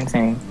exact same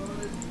thing.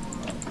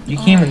 You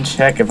can't even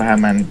check if I have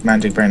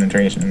magic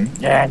penetration.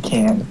 Yeah, I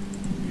can.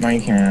 No,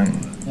 you can't.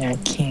 Yeah, I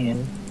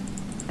can.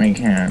 No, you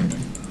can't.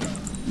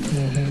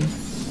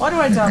 Why do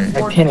I have I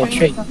 4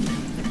 penetrate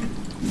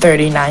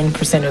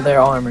 39% of their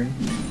armor.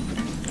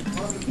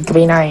 It could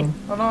be 9.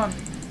 Hold on.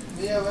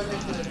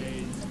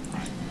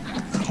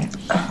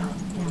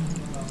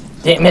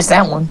 Didn't miss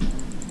that one.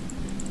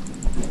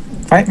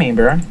 Fight me,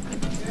 bro.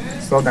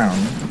 Slow down.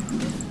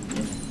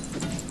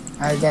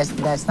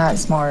 That's not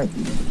smart.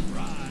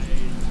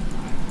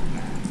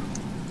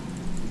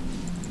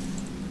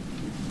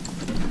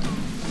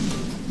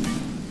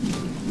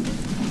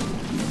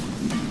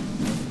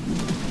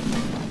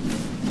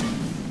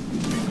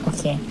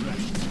 Okay.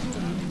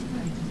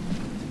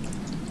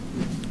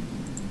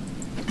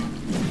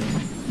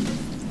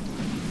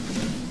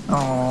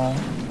 Oh.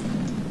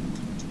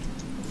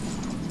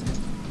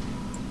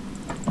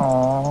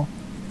 Oh.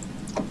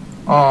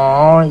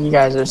 Oh, you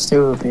guys are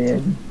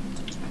stupid.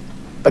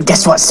 But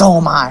guess what? So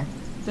am I.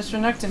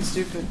 Disconnecting,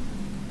 stupid.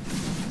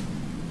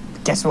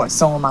 Guess what?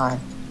 So am I.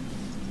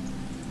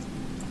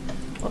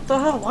 What the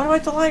hell? Why do I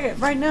have to lag it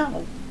right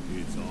now?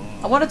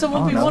 I wanted to Oh,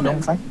 1v1 no, him.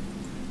 don't fight.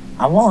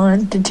 I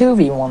want to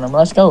 2v1 them.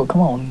 Let's go.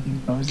 Come on.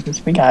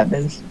 We got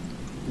this.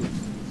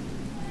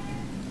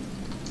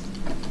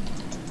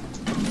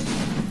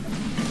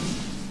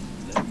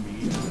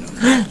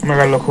 my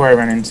god, look who I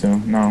ran into.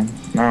 No,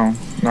 no,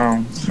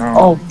 no, no.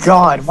 Oh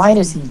god, why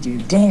does he do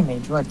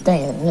damage? What the?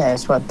 Yeah,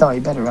 that's what I thought.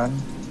 You better run.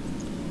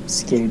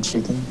 Scared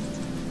chicken.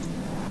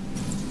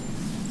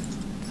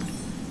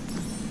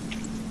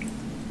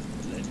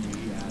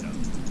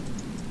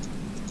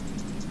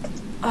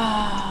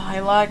 I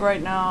lag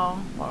right now.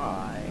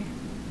 Why?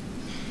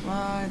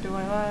 Why do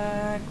I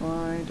lag?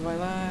 Why do I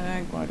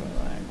lag? Why do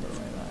I lag? Why do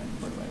I lag?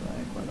 Why do I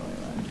lag? Why do I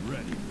lag?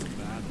 Ready for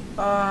battle.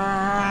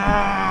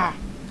 Ah!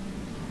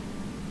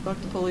 Fuck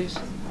the police.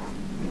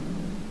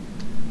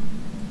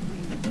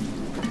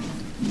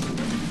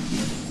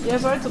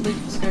 Yes, I had to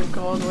leave the Skype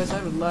call, otherwise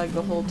I would lag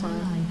the whole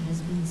time.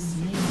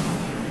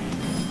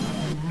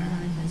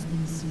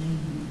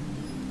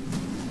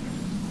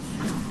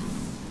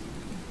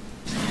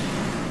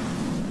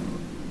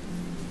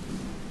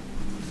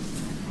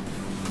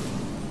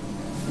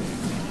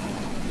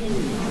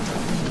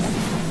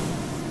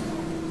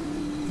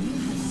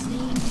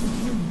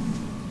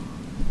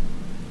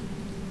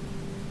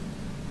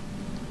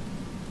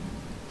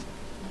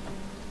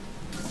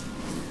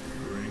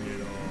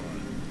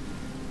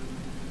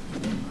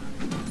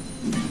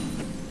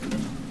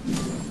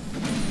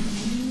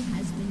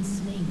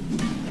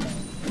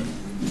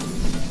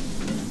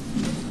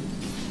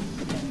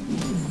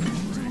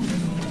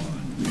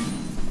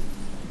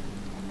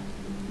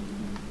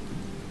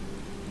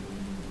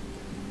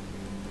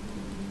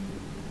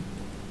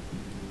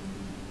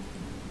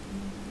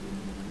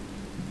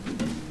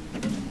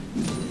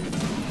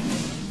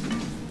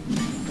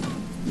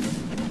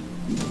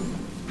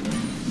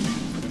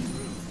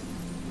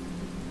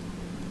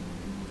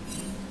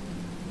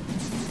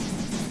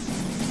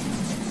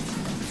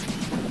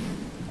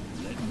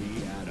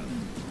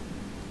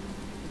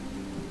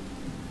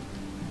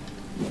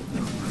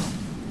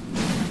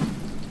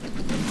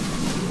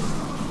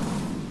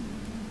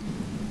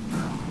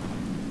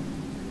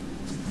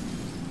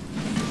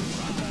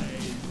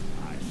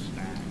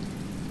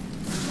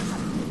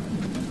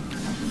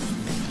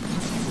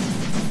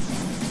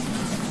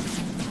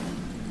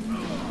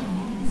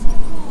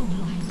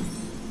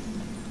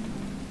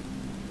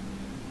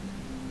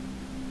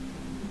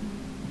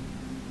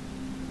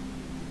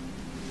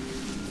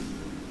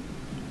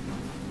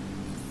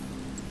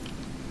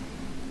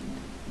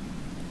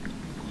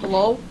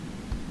 Hello?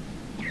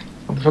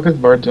 What the fuck is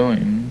Bart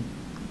doing?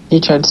 He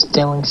tried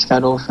stealing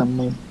Scuttle from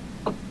me.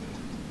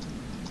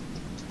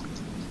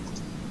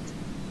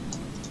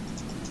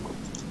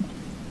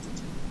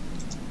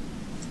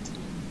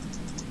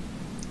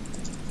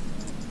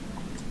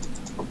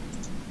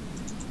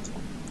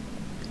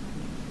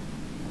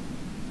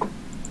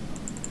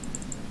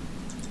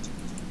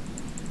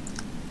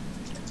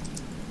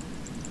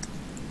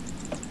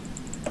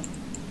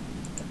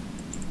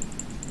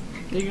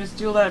 Are you gonna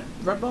steal that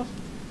red buff?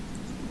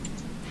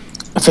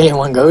 If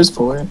anyone goes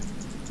for it.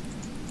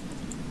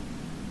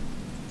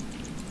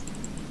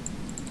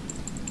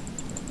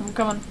 I'm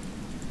coming.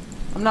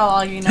 I'm not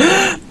lagging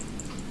now.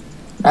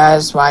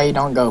 That's why you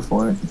don't go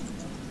for it.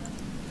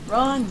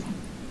 Run!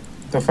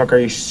 The fuck are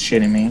you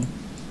shitting me?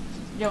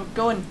 Yo,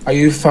 go in. Are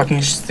you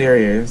fucking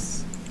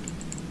serious?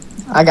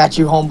 I got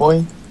you,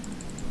 homeboy.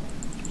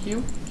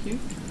 Q? Q?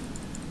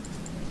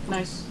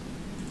 Nice.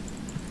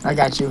 I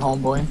got you,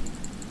 homeboy.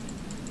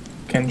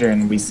 Kendra,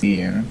 and we see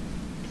you.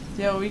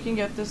 Yo, we can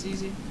get this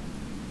easy.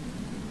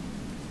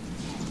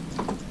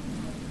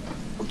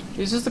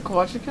 Is this the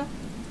Quadra kill?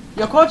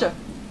 Yo, Quadra!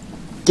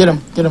 Get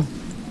him, get him.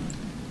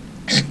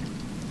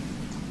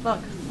 Fuck,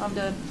 I'm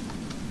dead.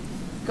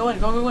 Go in,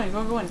 go in.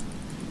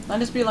 Line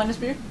the spear, line the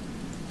spear.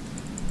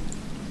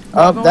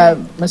 Oh, Go that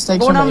in.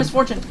 mistakes Go were now, made.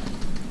 misfortune.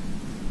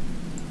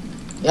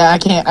 Yeah, I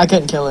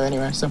couldn't kill her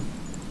anyway, so.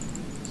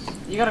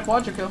 You got a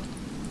Quadra kill.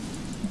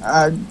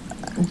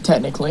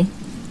 Technically.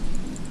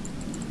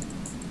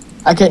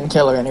 I couldn't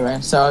kill her anyway,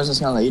 so I was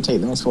just gonna let you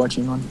take the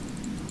misfortune one.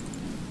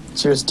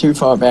 She was too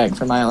far back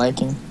for my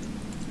liking.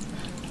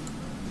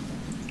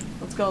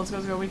 Let's go.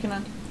 We can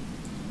end.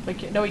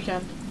 Wait, no, we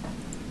can't.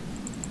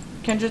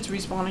 Kendrick's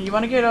respawning. You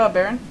wanna get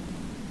Baron?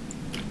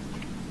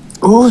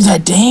 Ooh,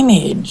 that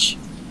damage!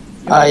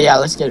 Yeah,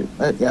 let's get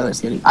it. Yeah,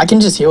 let's get it. I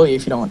can just heal you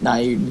if you don't want. Nah,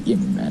 you give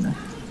me mana.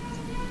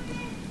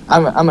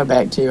 I'm a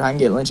back too. I can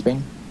get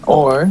Lynchbane.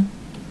 Or,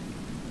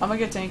 I'm gonna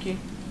get tanky.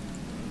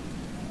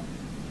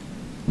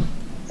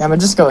 yeah, I'm gonna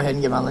just go ahead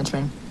and get my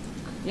Lynchbane.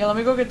 Yeah, let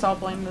me go get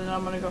top lane, and then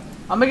I'm gonna get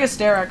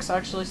Starex,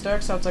 actually.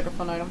 Starex sounds like a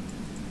fun item.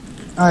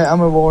 Alright, I'm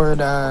gonna ward,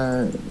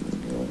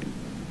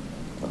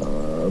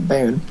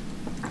 Baron.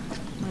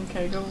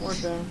 Okay, go ward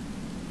Baron.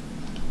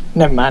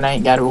 Never mind, I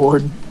ain't got a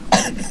ward.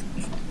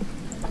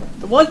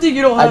 The one thing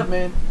you don't have,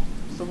 man.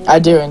 is the ward. I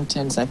do in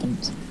 10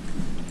 seconds.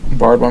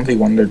 Bard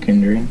 1v1 their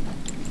Kendra.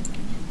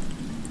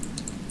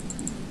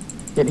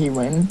 Did he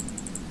win?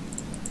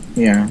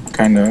 Yeah,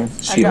 kind of.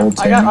 She ulted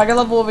I got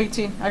level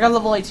 18. I got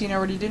level 18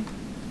 already, dude.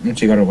 and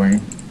she got away.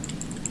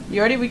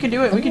 You ready? We can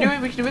do it. We can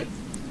do it.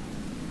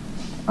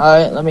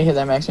 Alright, let me hit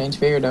that max range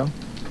figure though.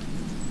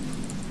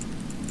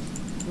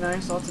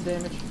 Nice, lots of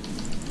damage.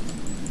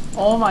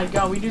 Oh my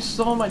god, we do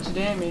so much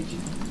damage.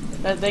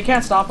 That they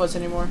can't stop us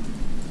anymore.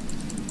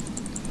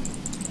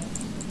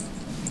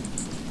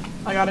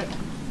 I got it.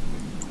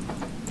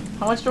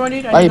 How much do I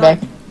need? Are you back?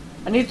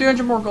 I need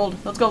 300 more gold.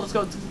 Let's go. Let's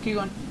keep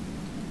going.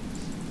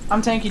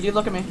 I'm tanky, dude.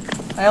 Look at me.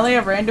 I only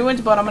have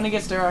Randuin's, but I'm gonna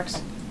get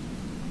Sterak's.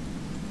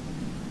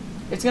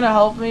 It's gonna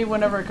help me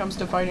whenever it comes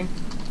to fighting.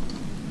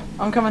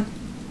 I'm coming.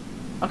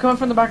 I'm coming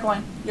from the back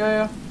line.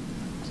 Yo.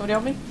 Somebody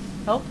help me?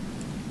 Help?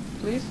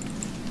 Please?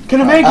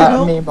 Can I make it?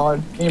 Help? Me and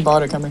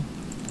Bard are coming.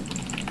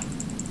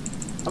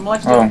 I'm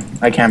left. Oh,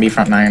 I can't be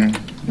front 9.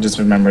 Just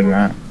remembered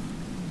that.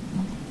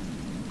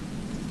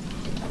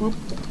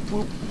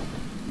 Whoop.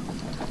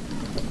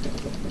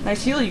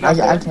 Nice heal you got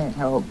there. I can't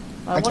help.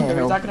 I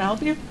wonder, is that gonna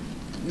help you?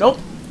 Nope.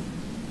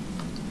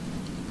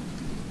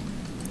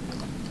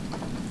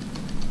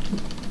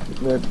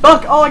 Good.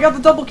 Fuck! Oh, I got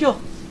the double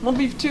kill.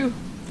 1v2.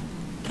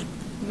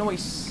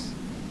 Nice.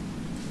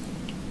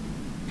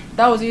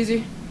 That was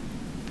easy.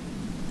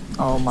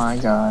 Oh my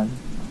god.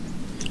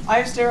 I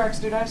have Sterak's,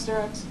 dude. I have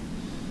Sterak's.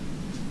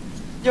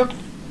 Yo,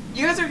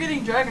 you guys are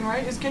getting dragon,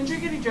 right? Is Kendra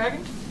getting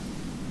dragon?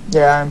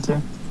 Yeah, I am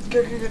too.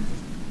 Good.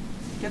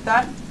 Get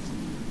that?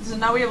 So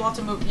now we have lots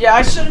of moves. Yeah,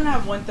 I shouldn't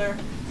have went there.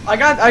 I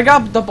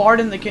got the Bard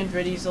and the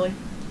Kindred easily.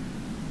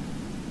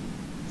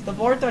 The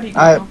Bard thought he could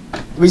go.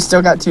 We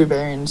still got 2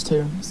 Barons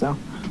too, so.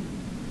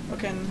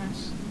 Okay,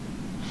 nice.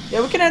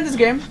 Yeah, we can end this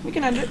game. We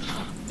can end it.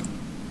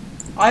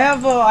 I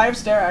have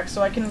Sterak's,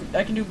 so I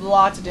can do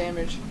lots of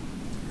damage.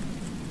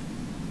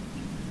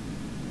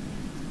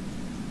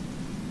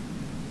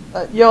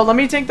 Yo, let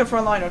me take the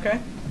front line, okay?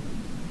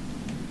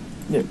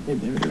 Yep.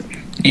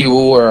 You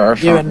were our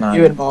front 9.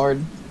 You and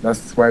Bard.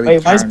 That's why we.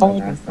 Wait, why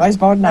is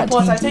Bard not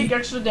Plus, I tanky? take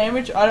extra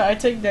damage. I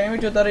take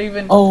damage without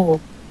even.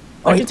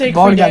 I can take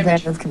Bard free got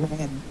damage. Banner of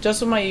Command. Just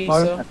with my E,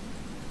 Bard, so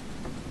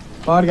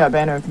Bard got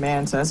Banner of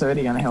Command, so that's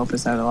already gonna help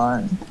us out a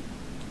lot.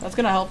 that's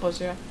gonna help us,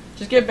 yeah.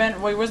 Just get banner.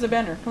 Wait, where's the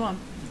banner? Come on.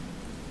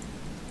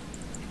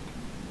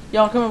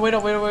 Yo, come on. Wait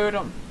up.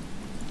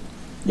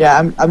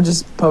 Yeah, I'm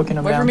just poking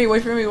him Wait down.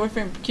 for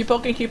me. Keep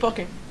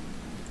poking.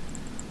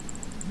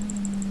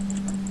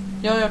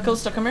 Yo,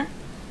 Callista, come here.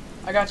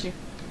 I got you.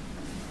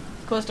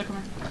 Callista, come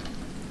here.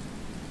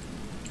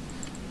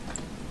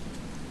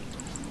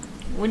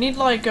 We need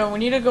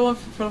to go in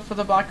for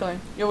the back line.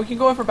 Yo, we can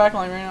go in for back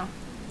line right now.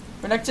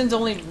 Renekton's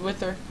only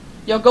with her.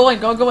 Yo, go in.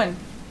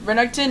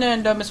 Renekton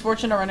and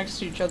Misfortune are right next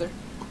to each other.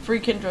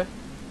 Free Kindred.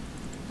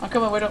 I'm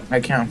coming, wait up.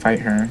 I can't fight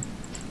her.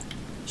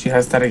 She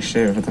has static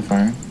shit. What the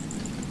fuck?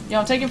 Yo,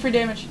 I'm taking free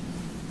damage.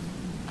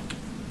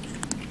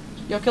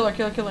 Yo, kill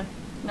her.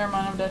 Never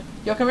mind, I'm dead.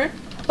 Yo, come here.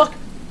 Fuck.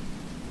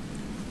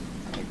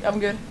 I'm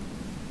good.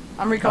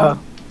 I'm recalling.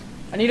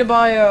 I need to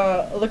buy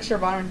Elixir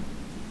of Iron.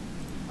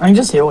 I can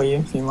just heal you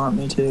if you want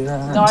me to.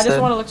 No, I just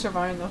want Elixir of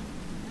Iron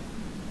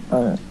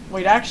though.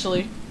 Wait,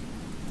 actually,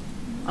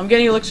 I'm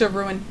getting Elixir of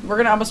Ruin. I'm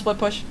gonna split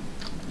push.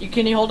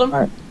 Can you hold him?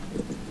 Alright.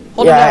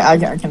 Hold him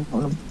down. I can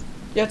hold him.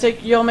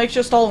 Yo, make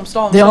sure stall him.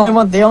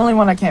 The only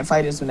one I can't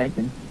fight is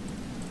Renekton.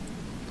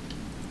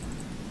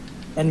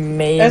 And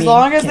maybe. As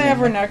long as they have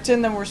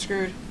Renekton, then we're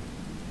screwed.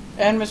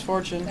 And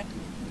Misfortune.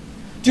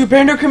 Dude,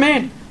 Banner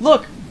Command!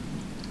 Look!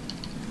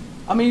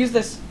 I'm gonna use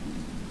this.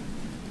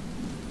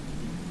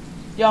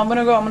 Yo, I'm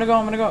gonna go.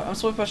 I'm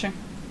split pushing.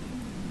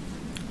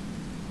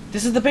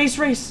 This is the base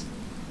race.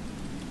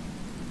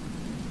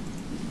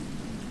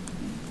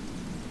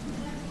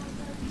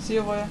 See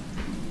you, boy.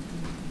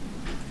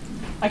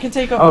 I can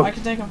take him. Oh. I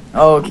can take him.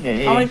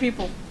 Okay. How many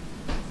people?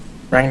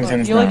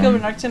 Rankin's You like kill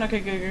down. Renekton? Okay,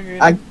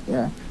 good.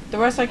 Yeah. The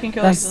rest I can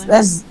kill easily.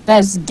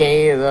 That's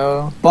gay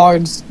though.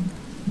 Bard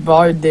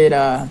did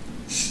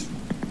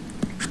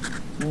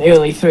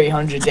nearly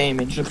 300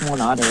 damage with 1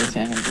 auto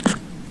attack.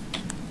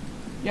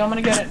 Yo, I'm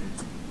gonna get it.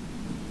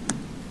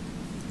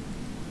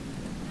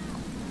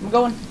 I'm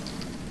going.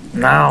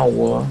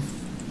 Now.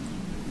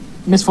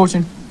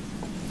 Misfortune.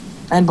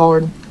 And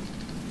Bard.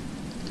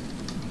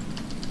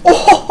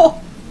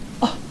 Oh!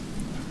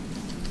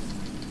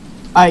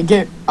 I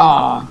could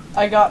have.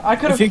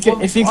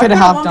 If you could have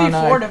hopped on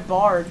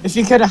Bard. If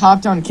you could have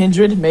hopped on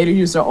Kindred, made her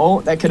use her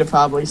ult, that could have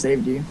probably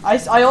saved you.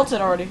 I ulted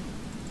already.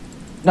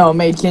 No,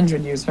 made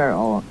Kindred use her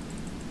ult.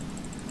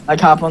 Like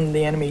hop on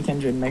the enemy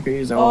Kindred and make her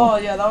use her ult. Oh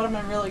yeah, that would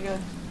have been really good.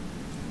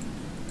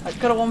 I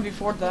could have won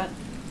before that.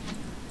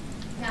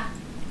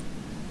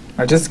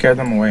 I just scared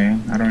them away.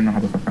 I don't even know how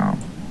to fuck out.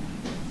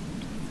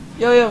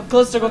 Yo,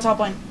 Callista, go top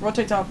line.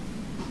 Rotate top.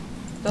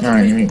 That's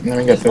Alright, okay. let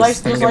me get this.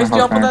 Just Let me get my do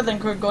health up with that, back.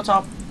 then go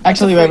top.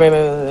 Actually,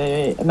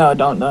 wait. No,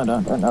 don't.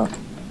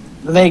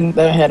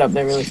 They head up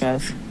there really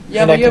fast.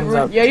 Yeah, but you have Renekton's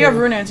up, you have too.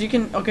 Runehands. You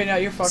can. Okay, now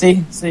you're fucked.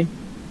 See.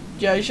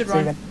 Yeah, you should See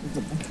run. that?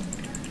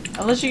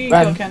 Unless you can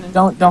Run. kill Cannon.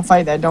 Don't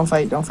fight that. Don't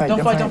fight. Don't fight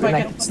Renekton.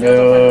 Cannon.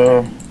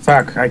 Yo,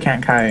 fuck, I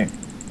can't kite.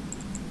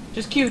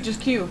 Just Q.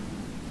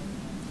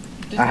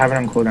 I have it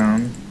on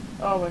cooldown.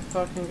 Oh my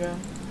fucking god.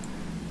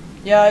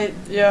 Yeah,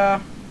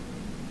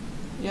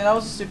 that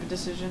was a stupid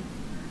decision.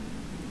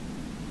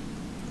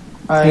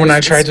 When I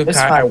try to kite,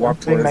 I walk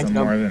We can towards make them it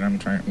up. more than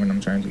when I'm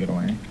trying to get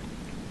away.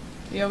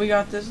 Yeah, we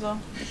got this though.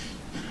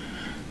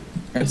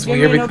 It's give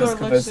weird me because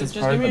another elixir. Callista's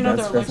Just part give me of the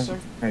another best elixir.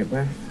 person to kite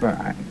with, but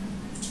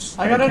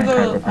I got can't kite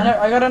another. with her.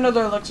 I got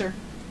another elixir.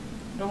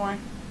 Don't worry.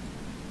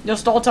 You'll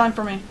stall time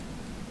for me.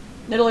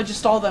 Nidalee, just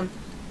stall them.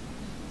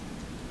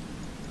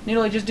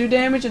 Nidalee, just do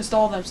damage and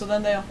stall them, so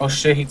then they'll... Oh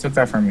shit, he took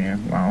that from you.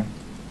 Wow.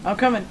 I'm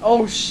coming.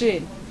 Oh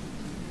shit.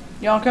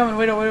 Yo, I'm coming.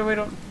 Wait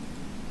up.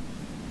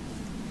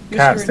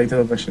 Cat, stay to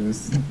the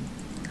bushes.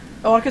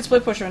 Oh, I can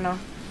split push right now.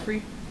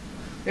 Free.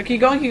 Yo, keep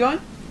going. You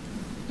want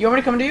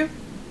me to come to you?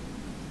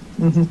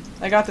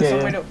 I got this.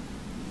 Yeah, Wait up.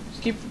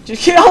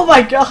 Just keep. Oh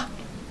my god.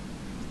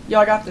 Yo,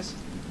 I got this.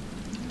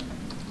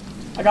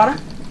 I got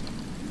her.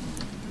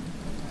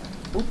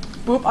 Boop,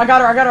 boop. I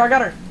got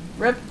her.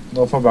 Rip.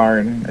 Go for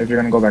Bard if you're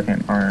gonna go back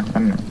in, or I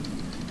don't know.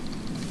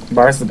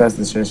 Bard's the best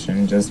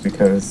decision just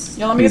because.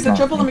 Yo, let me get the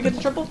triple. Let me get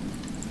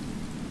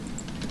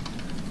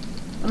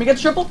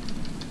the triple.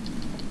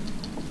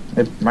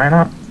 It might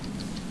not.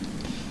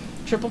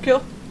 Triple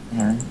kill.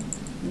 Alright.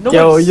 Nice.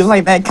 Yo, you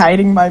like that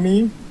kiting by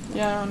me?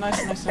 Yeah,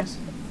 nice.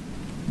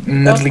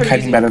 Natalie pretty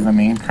kiting easy. better than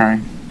me.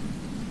 Crying.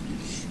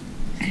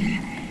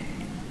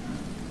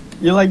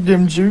 You like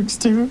them jukes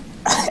too?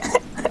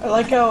 I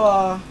like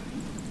how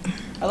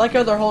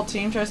their whole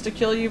team tries to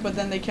kill you, but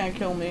then they can't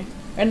kill me.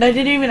 And I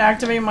didn't even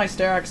activate my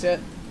Sterax yet.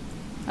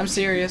 I'm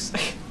serious.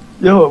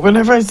 Yo,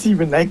 whenever I see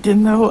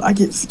Renekton though, I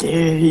get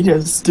scared. He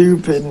does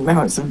stupid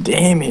amounts of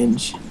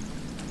damage.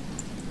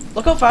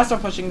 Look how fast I'm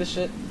pushing this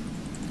shit.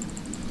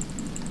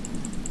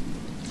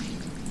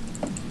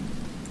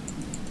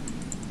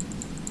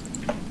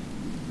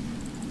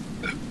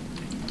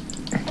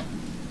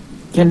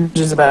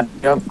 Kendra's about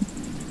to jump.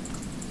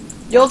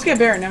 Yo, let's get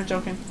Baron. I'm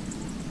joking.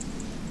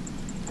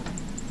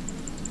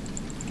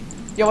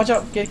 Yo, watch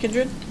out. Get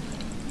Kindred.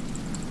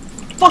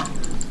 Fuck!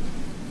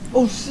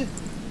 Oh shit.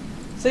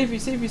 Save you.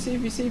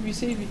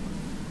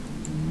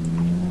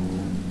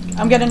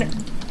 I'm getting it.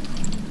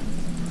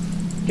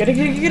 Get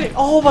it.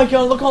 Oh my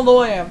god, look how low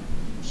I am.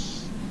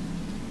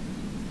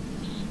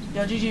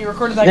 Yo, GG, you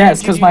recorded that game.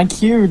 Yes, because GG. my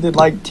Q did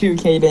like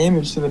 2k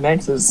damage to the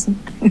Nexus.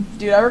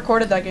 Dude, I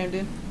recorded that game,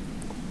 dude.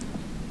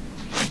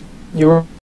 You were